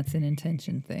 And that's an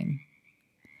intention thing.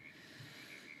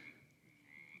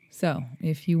 So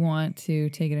if you want to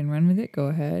take it and run with it, go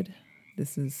ahead.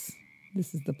 This is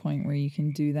the point where you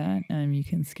can do that. You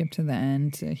can skip to the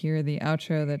end to hear the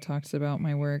outro that talks about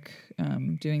my work.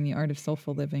 Doing the Art of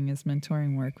Soulful Living is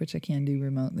mentoring work, which I can do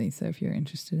remotely. So if you're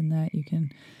interested in that, you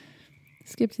can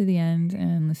skip to the end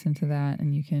and listen to that.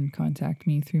 And you can contact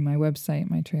me through my website,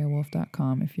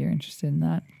 maitreywolf.com, if you're interested in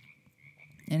that.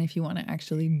 And if you want to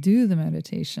actually do the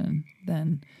meditation,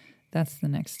 then that's the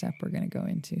next step we're going to go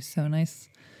into. So nice,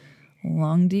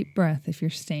 long, deep breath if you're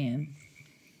staying.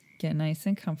 Get nice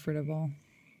and comfortable.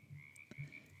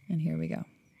 And here we go.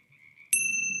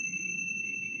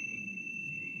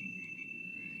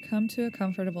 Come to a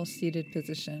comfortable seated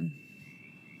position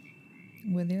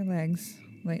with your legs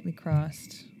lightly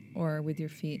crossed or with your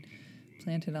feet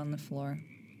planted on the floor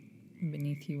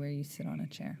beneath you where you sit on a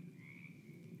chair.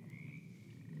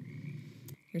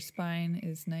 Your spine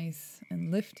is nice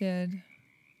and lifted.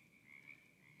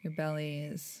 Your belly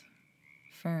is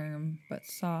firm but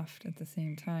soft at the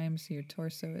same time, so your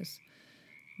torso is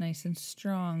nice and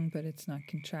strong, but it's not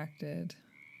contracted.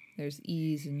 There's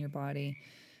ease in your body.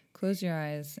 Close your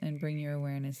eyes and bring your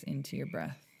awareness into your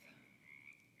breath.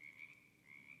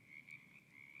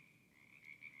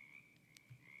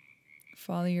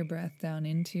 Follow your breath down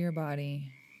into your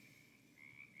body.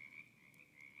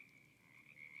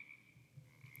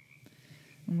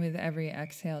 And with every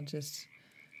exhale, just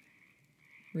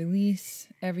release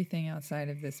everything outside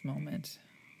of this moment.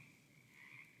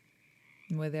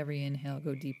 And with every inhale,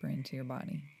 go deeper into your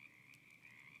body.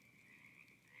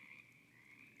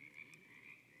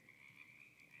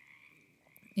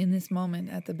 In this moment,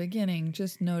 at the beginning,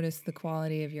 just notice the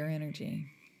quality of your energy.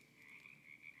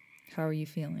 How are you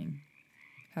feeling?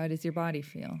 How does your body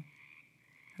feel?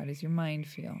 How does your mind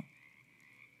feel?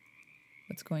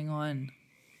 What's going on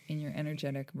in your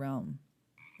energetic realm?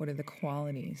 What are the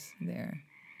qualities there?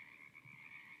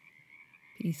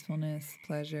 Peacefulness,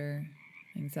 pleasure,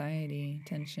 anxiety,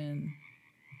 tension.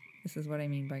 This is what I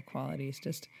mean by qualities.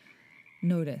 Just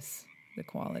notice the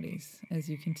qualities as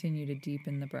you continue to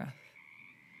deepen the breath.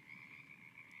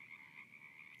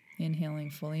 Inhaling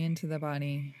fully into the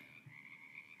body.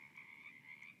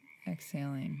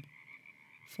 Exhaling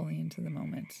fully into the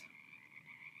moment.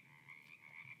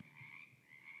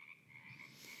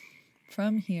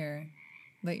 From here,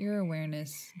 let your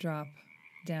awareness drop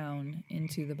down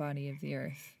into the body of the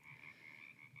earth.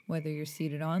 Whether you're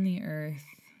seated on the earth,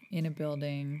 in a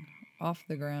building, off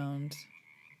the ground,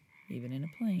 even in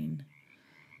a plane,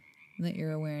 let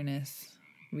your awareness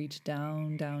reach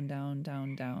down, down, down,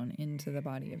 down, down into the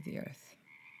body of the earth.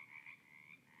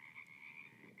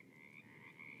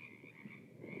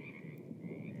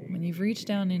 When you've reached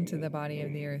down into the body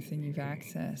of the earth and you've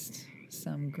accessed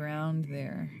some ground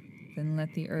there, then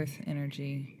let the earth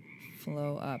energy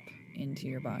flow up into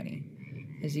your body.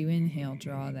 As you inhale,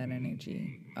 draw that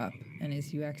energy up. And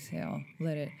as you exhale,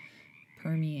 let it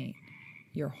permeate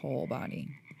your whole body.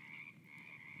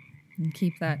 And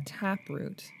keep that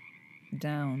taproot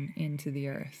down into the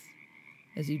earth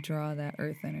as you draw that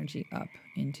earth energy up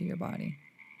into your body.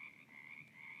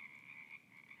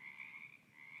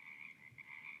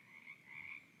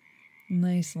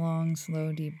 Nice, long,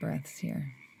 slow, deep breaths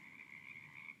here.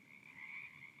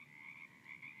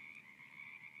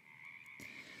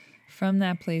 From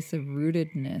that place of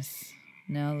rootedness,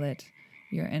 now let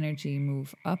your energy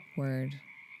move upward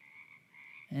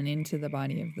and into the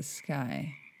body of the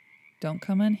sky. Don't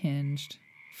come unhinged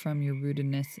from your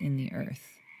rootedness in the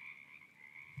earth.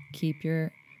 Keep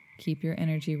your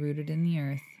energy rooted in the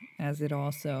earth as it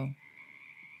also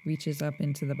reaches up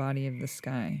into the body of the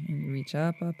sky. And you reach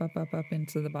up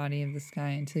into the body of the sky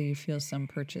until you feel some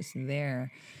purchase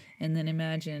there. And then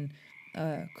imagine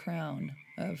a crown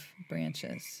of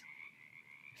branches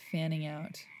fanning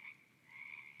out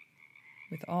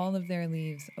with all of their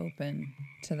leaves open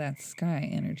to that sky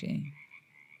energy.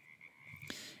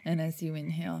 And as you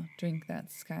inhale, drink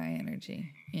that sky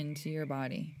energy into your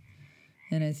body.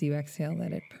 And as you exhale,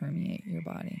 let it permeate your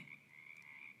body.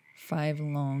 5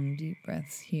 long, deep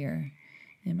breaths here,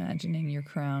 imagining your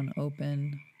crown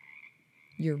open,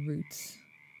 your roots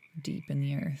deep in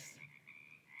the earth.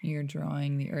 You're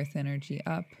drawing the earth energy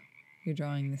up, you're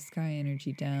drawing the sky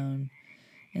energy down,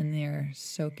 and they're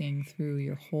soaking through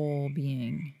your whole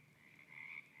being.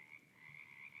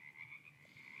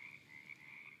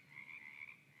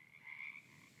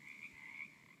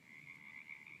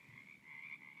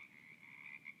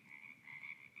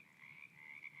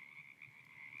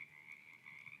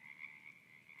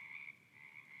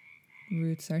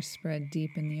 Roots are spread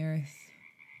deep in the earth.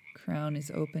 Crown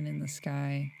is open in the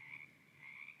sky.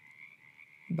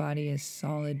 Body is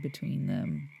solid between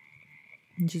them.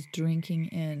 And just drinking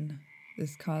in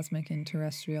this cosmic and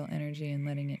terrestrial energy and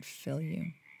letting it fill you.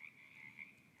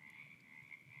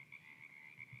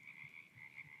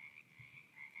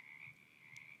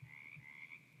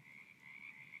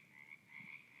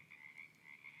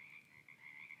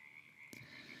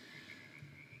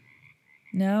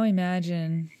 Now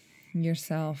imagine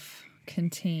yourself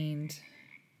contained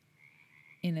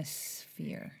in a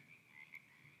sphere.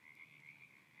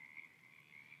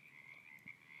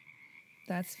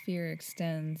 That sphere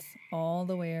extends all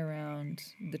the way around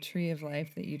the tree of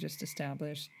life that you just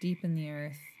established, deep in the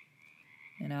earth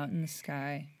and out in the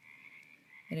sky.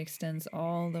 It extends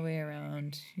all the way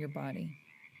around your body.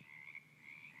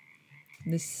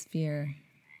 This sphere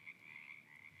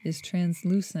is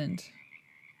translucent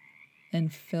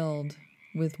and filled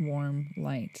with warm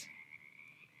light.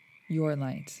 Your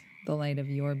light, the light of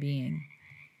your being.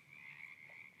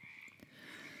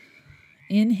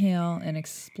 Inhale and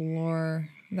explore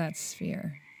that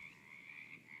sphere.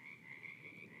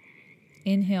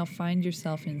 Inhale, find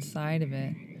yourself inside of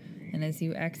it, and as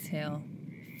you exhale,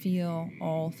 feel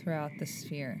all throughout the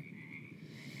sphere.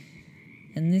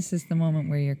 And this is the moment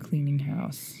where you're cleaning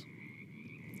house.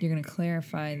 You're going to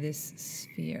clarify this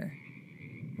sphere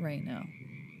right now.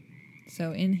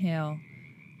 So inhale,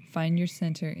 find your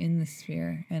center in the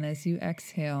sphere, and as you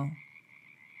exhale,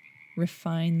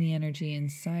 refine the energy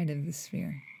inside of the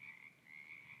sphere.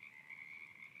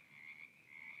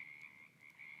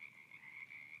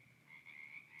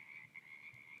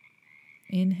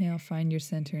 Inhale, find your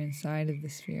center inside of the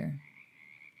sphere.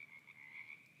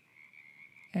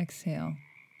 Exhale,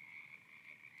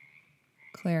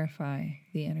 clarify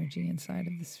the energy inside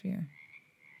of the sphere.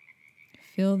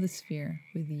 Fill the sphere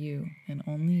with you and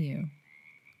only you.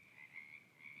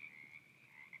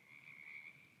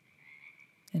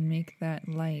 And make that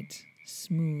light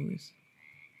smooth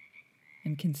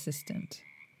and consistent.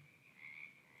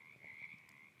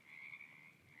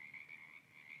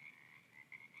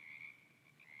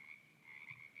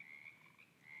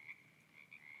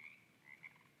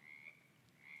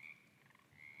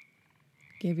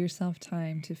 Give yourself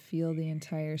time to feel the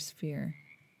entire sphere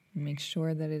and make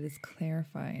sure that it is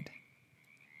clarified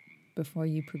before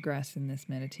you progress in this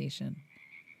meditation.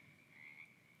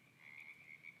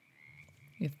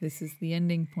 If this is the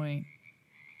ending point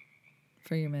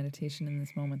for your meditation in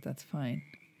this moment, that's fine.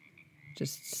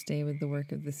 Just stay with the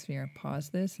work of the sphere. Pause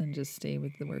this and just stay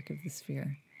with the work of the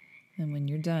sphere. And when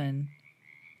you're done,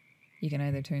 you can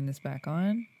either turn this back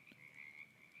on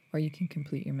or you can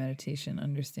complete your meditation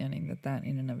understanding that that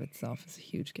in and of itself is a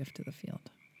huge gift to the field.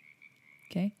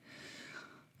 Okay?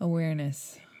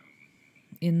 Awareness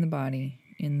in the body,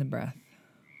 in the breath.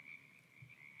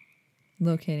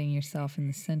 Locating yourself in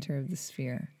the center of the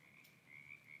sphere.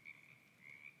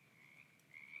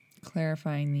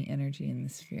 Clarifying the energy in the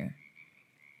sphere.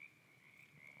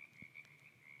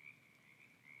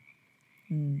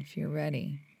 And if you're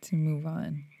ready to move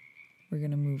on, we're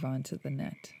going to move on to the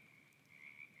net.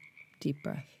 Deep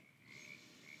breath.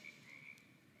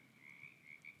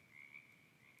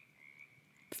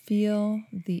 Feel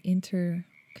the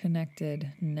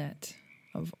interconnected net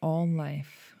of all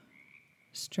life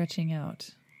stretching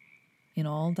out in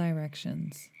all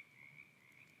directions.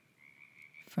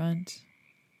 Front,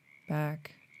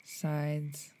 back,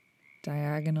 sides,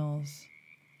 diagonals,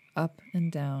 up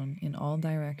and down in all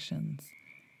directions.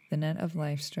 The net of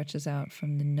life stretches out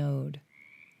from the node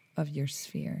of your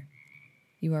sphere.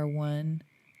 You are one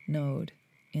node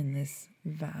in this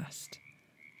vast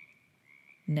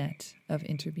net of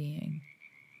interbeing.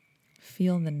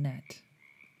 Feel the net.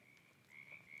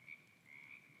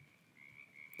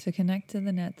 To connect to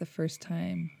the net the first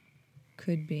time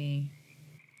could be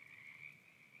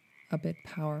a bit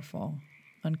powerful,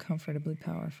 uncomfortably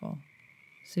powerful.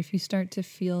 So if you start to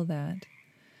feel that,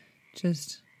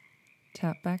 just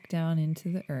tap back down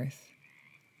into the earth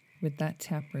with that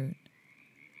taproot.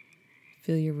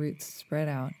 Feel your roots spread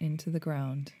out into the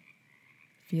ground.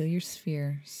 Feel your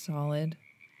sphere solid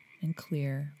and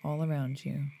clear all around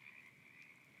you.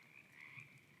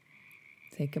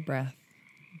 Take a breath,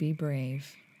 be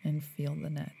brave, and feel the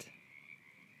net.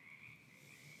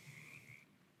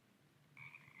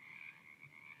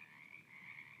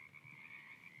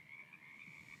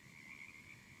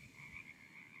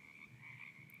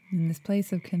 In this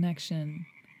place of connection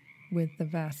with the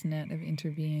vast net of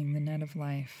interbeing, the net of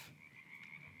life,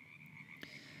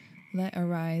 let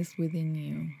arise within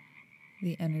you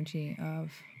the energy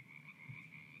of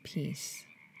peace.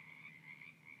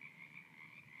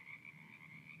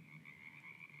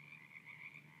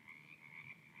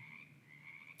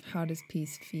 How does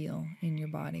peace feel in your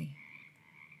body?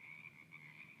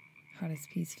 How does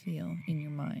peace feel in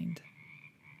your mind?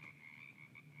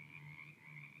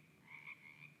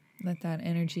 Let that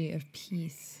energy of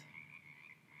peace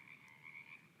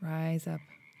rise up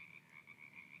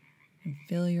and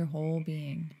fill your whole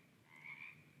being.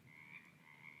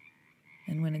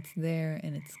 And when it's there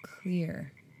and it's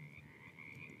clear,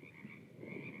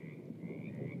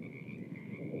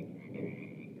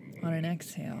 on an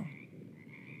exhale,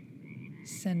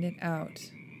 send it out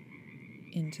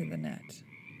into the net.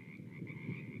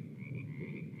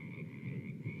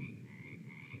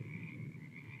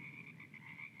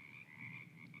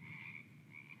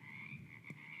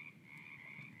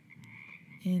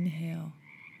 Inhale,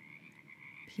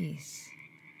 peace.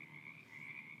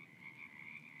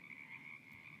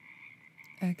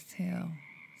 Exhale,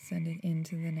 send it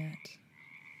into the net.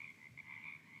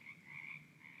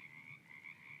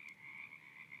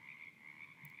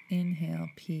 Inhale,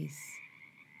 peace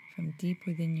from deep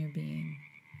within your being,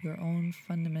 your own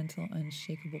fundamental,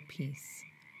 unshakable peace.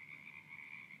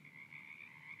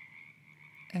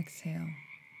 Exhale,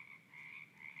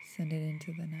 send it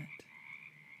into the net.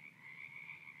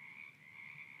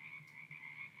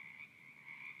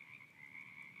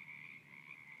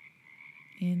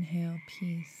 Inhale,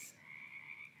 peace.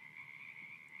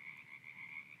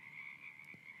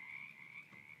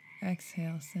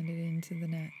 Exhale, send it into the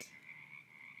net.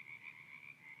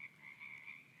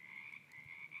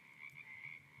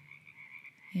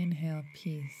 Inhale,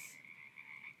 peace.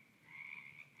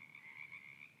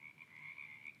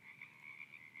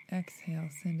 Exhale,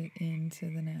 send it into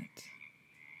the net.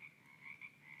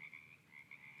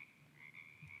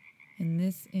 And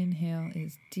this inhale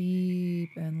is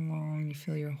deep and long. You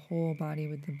fill your whole body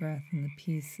with the breath, and the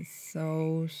peace is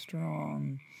so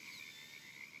strong.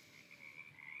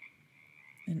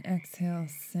 And exhale,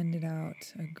 send it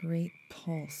out, a great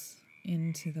pulse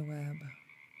into the web.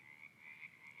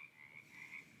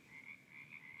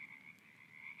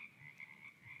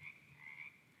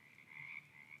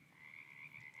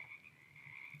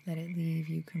 Let it leave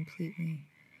you completely,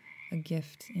 a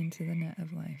gift into the net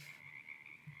of life.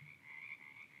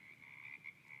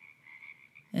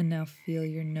 And now feel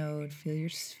your node, feel your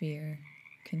sphere,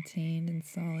 contained and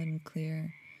solid and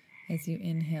clear as you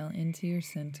inhale into your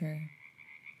center.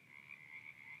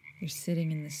 You're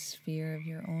sitting in the sphere of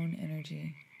your own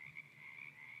energy.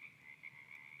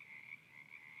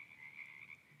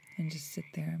 And just sit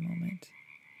there a moment.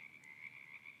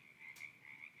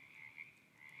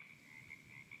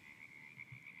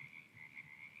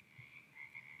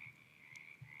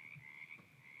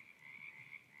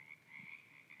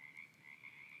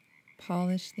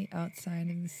 Polish the outside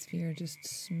of the sphere, just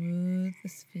smooth the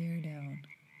sphere down.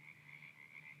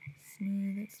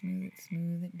 Smooth it, smooth it,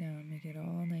 smooth it down. Make it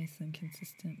all nice and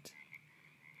consistent.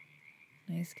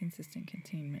 Nice, consistent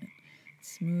containment.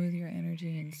 Smooth your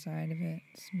energy inside of it.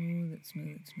 Smooth it,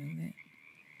 smooth it, smooth it.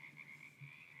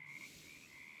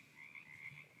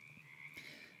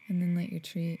 And then let your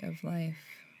tree of life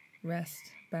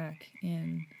rest back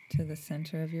in to the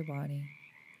center of your body.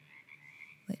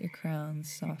 Let your crown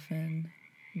soften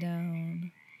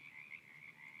down.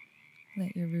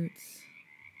 Let your roots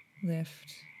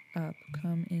lift up,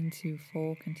 come into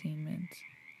full containment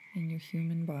in your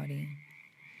human body.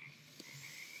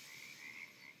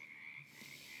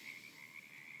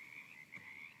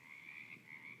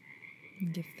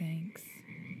 And give thanks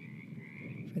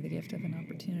for the gift of an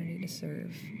opportunity to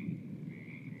serve,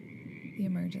 the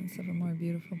emergence of a more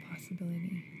beautiful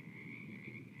possibility.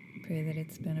 Pray that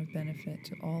it's been of benefit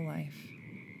to all life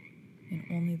in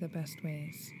only the best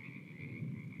ways.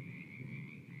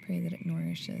 Pray that it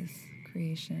nourishes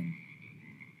creation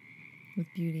with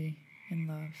beauty and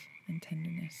love and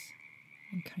tenderness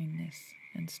and kindness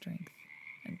and strength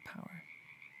and power.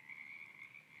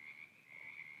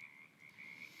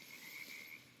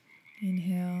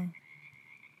 Inhale.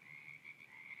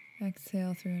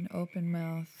 Exhale through an open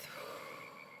mouth.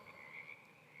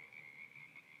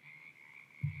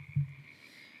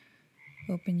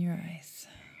 Open your eyes.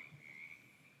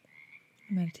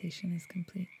 Meditation is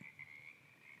complete.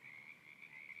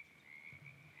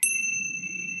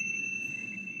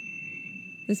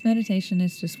 This meditation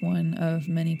is just one of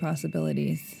many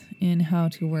possibilities in how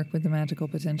to work with the magical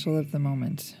potential of the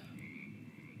moment.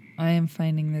 I am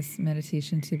finding this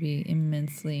meditation to be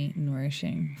immensely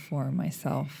nourishing for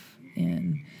myself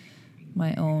in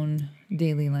my own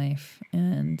daily life,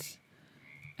 and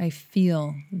I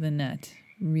feel the net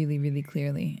really, really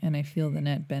clearly, and I feel the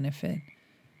net benefit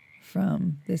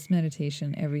from this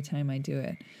meditation every time I do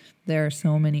it. There are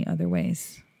so many other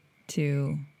ways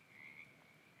to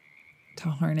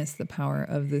harness the power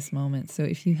of this moment. So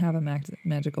if you have a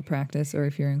magical practice, or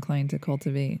if you're inclined to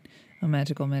cultivate a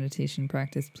magical meditation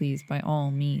practice, please, by all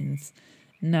means,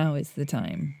 now is the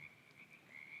time.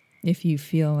 If you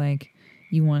feel like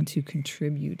you want to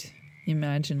contribute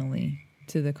imaginally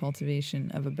to the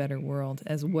cultivation of a better world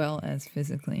as well as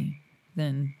physically,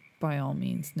 then by all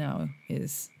means, now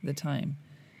is the time.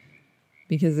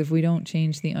 Because if we don't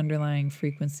change the underlying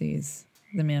frequencies,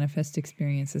 the manifest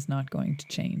experience is not going to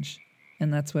change.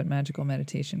 And that's what magical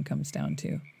meditation comes down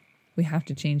to. We have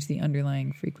to change the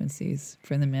underlying frequencies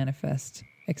for the manifest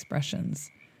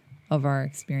expressions of our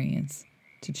experience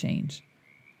to change.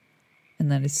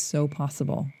 And that is so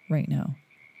possible right now.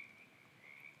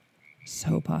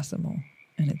 So possible.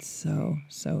 And it's so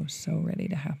ready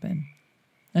to happen.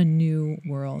 A new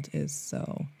world is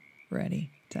so ready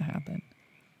to happen.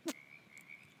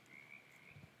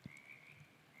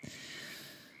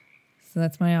 So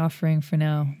that's my offering for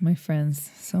now, my friends.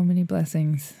 So many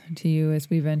blessings to you as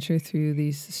we venture through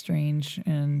these strange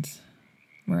and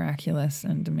miraculous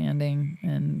and demanding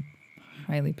and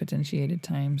highly potentiated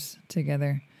times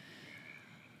together.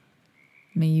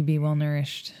 May you be well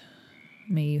nourished.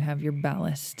 May you have your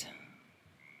ballast.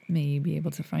 May you be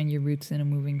able to find your roots in a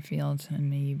moving field, and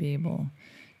may you be able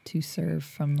to serve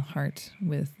from the heart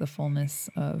with the fullness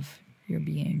of your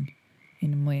being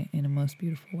in a most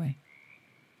beautiful way.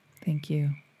 Thank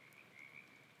you.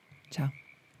 Ciao.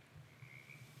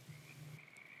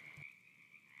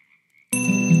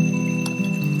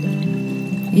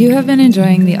 You have been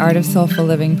enjoying the Art of Soulful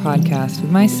Living podcast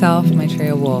with myself,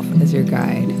 Maitreya Wolf, as your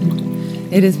guide.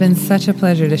 It has been such a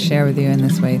pleasure to share with you in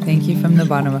this way. Thank you from the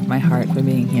bottom of my heart for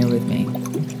being here with me.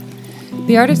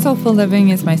 The Art of Soulful Living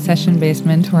is my session-based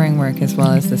mentoring work as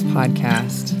well as this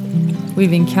podcast.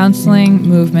 Weaving counseling,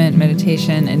 movement,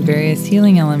 meditation, and various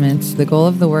healing elements, the goal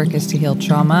of the work is to heal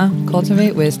trauma,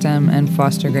 cultivate wisdom, and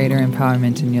foster greater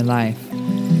empowerment in your life.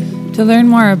 To learn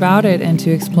more about it and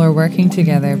to explore working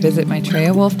together, visit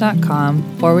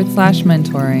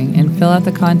MaitreyaWolf.com/mentoring and fill out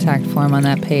the contact form on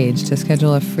that page to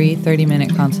schedule a free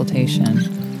 30-minute consultation.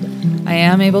 I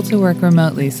am able to work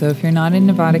remotely, so if you're not in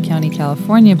Nevada County,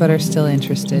 California, but are still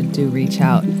interested, do reach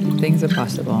out. Things are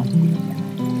possible.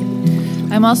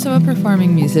 I'm also a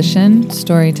performing musician,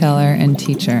 storyteller, and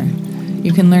teacher.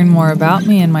 You can learn more about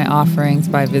me and my offerings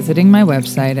by visiting my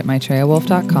website at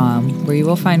MaitreyaWolf.com, where you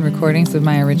will find recordings of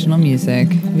my original music,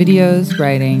 videos,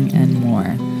 writing, and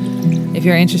more. If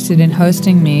you're interested in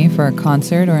hosting me for a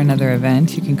concert or another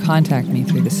event, you can contact me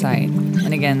through the site.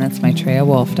 And again, that's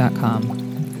MaitreyaWolf.com.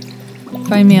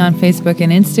 Find me on Facebook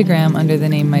and Instagram under the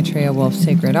name Maitreya Wolf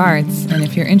Sacred Arts, and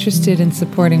if you're interested in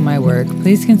supporting my work,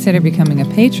 please consider becoming a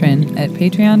patron at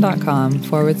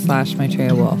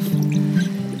patreon.com/Maitreya Wolf.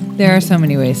 There are so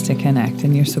many ways to connect,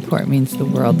 and your support means the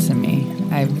world to me.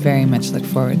 I very much look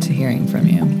forward to hearing from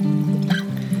you.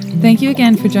 Thank you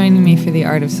again for joining me for the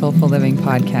Art of Soulful Living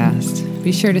podcast.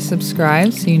 Be sure to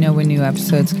subscribe so you know when new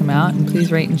episodes come out, and please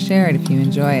rate and share it if you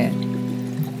enjoy it.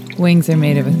 Wings are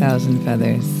made of 1,000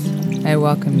 feathers. I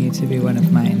welcome you to be one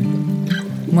of mine.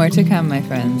 More to come, my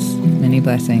friends. Many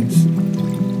blessings.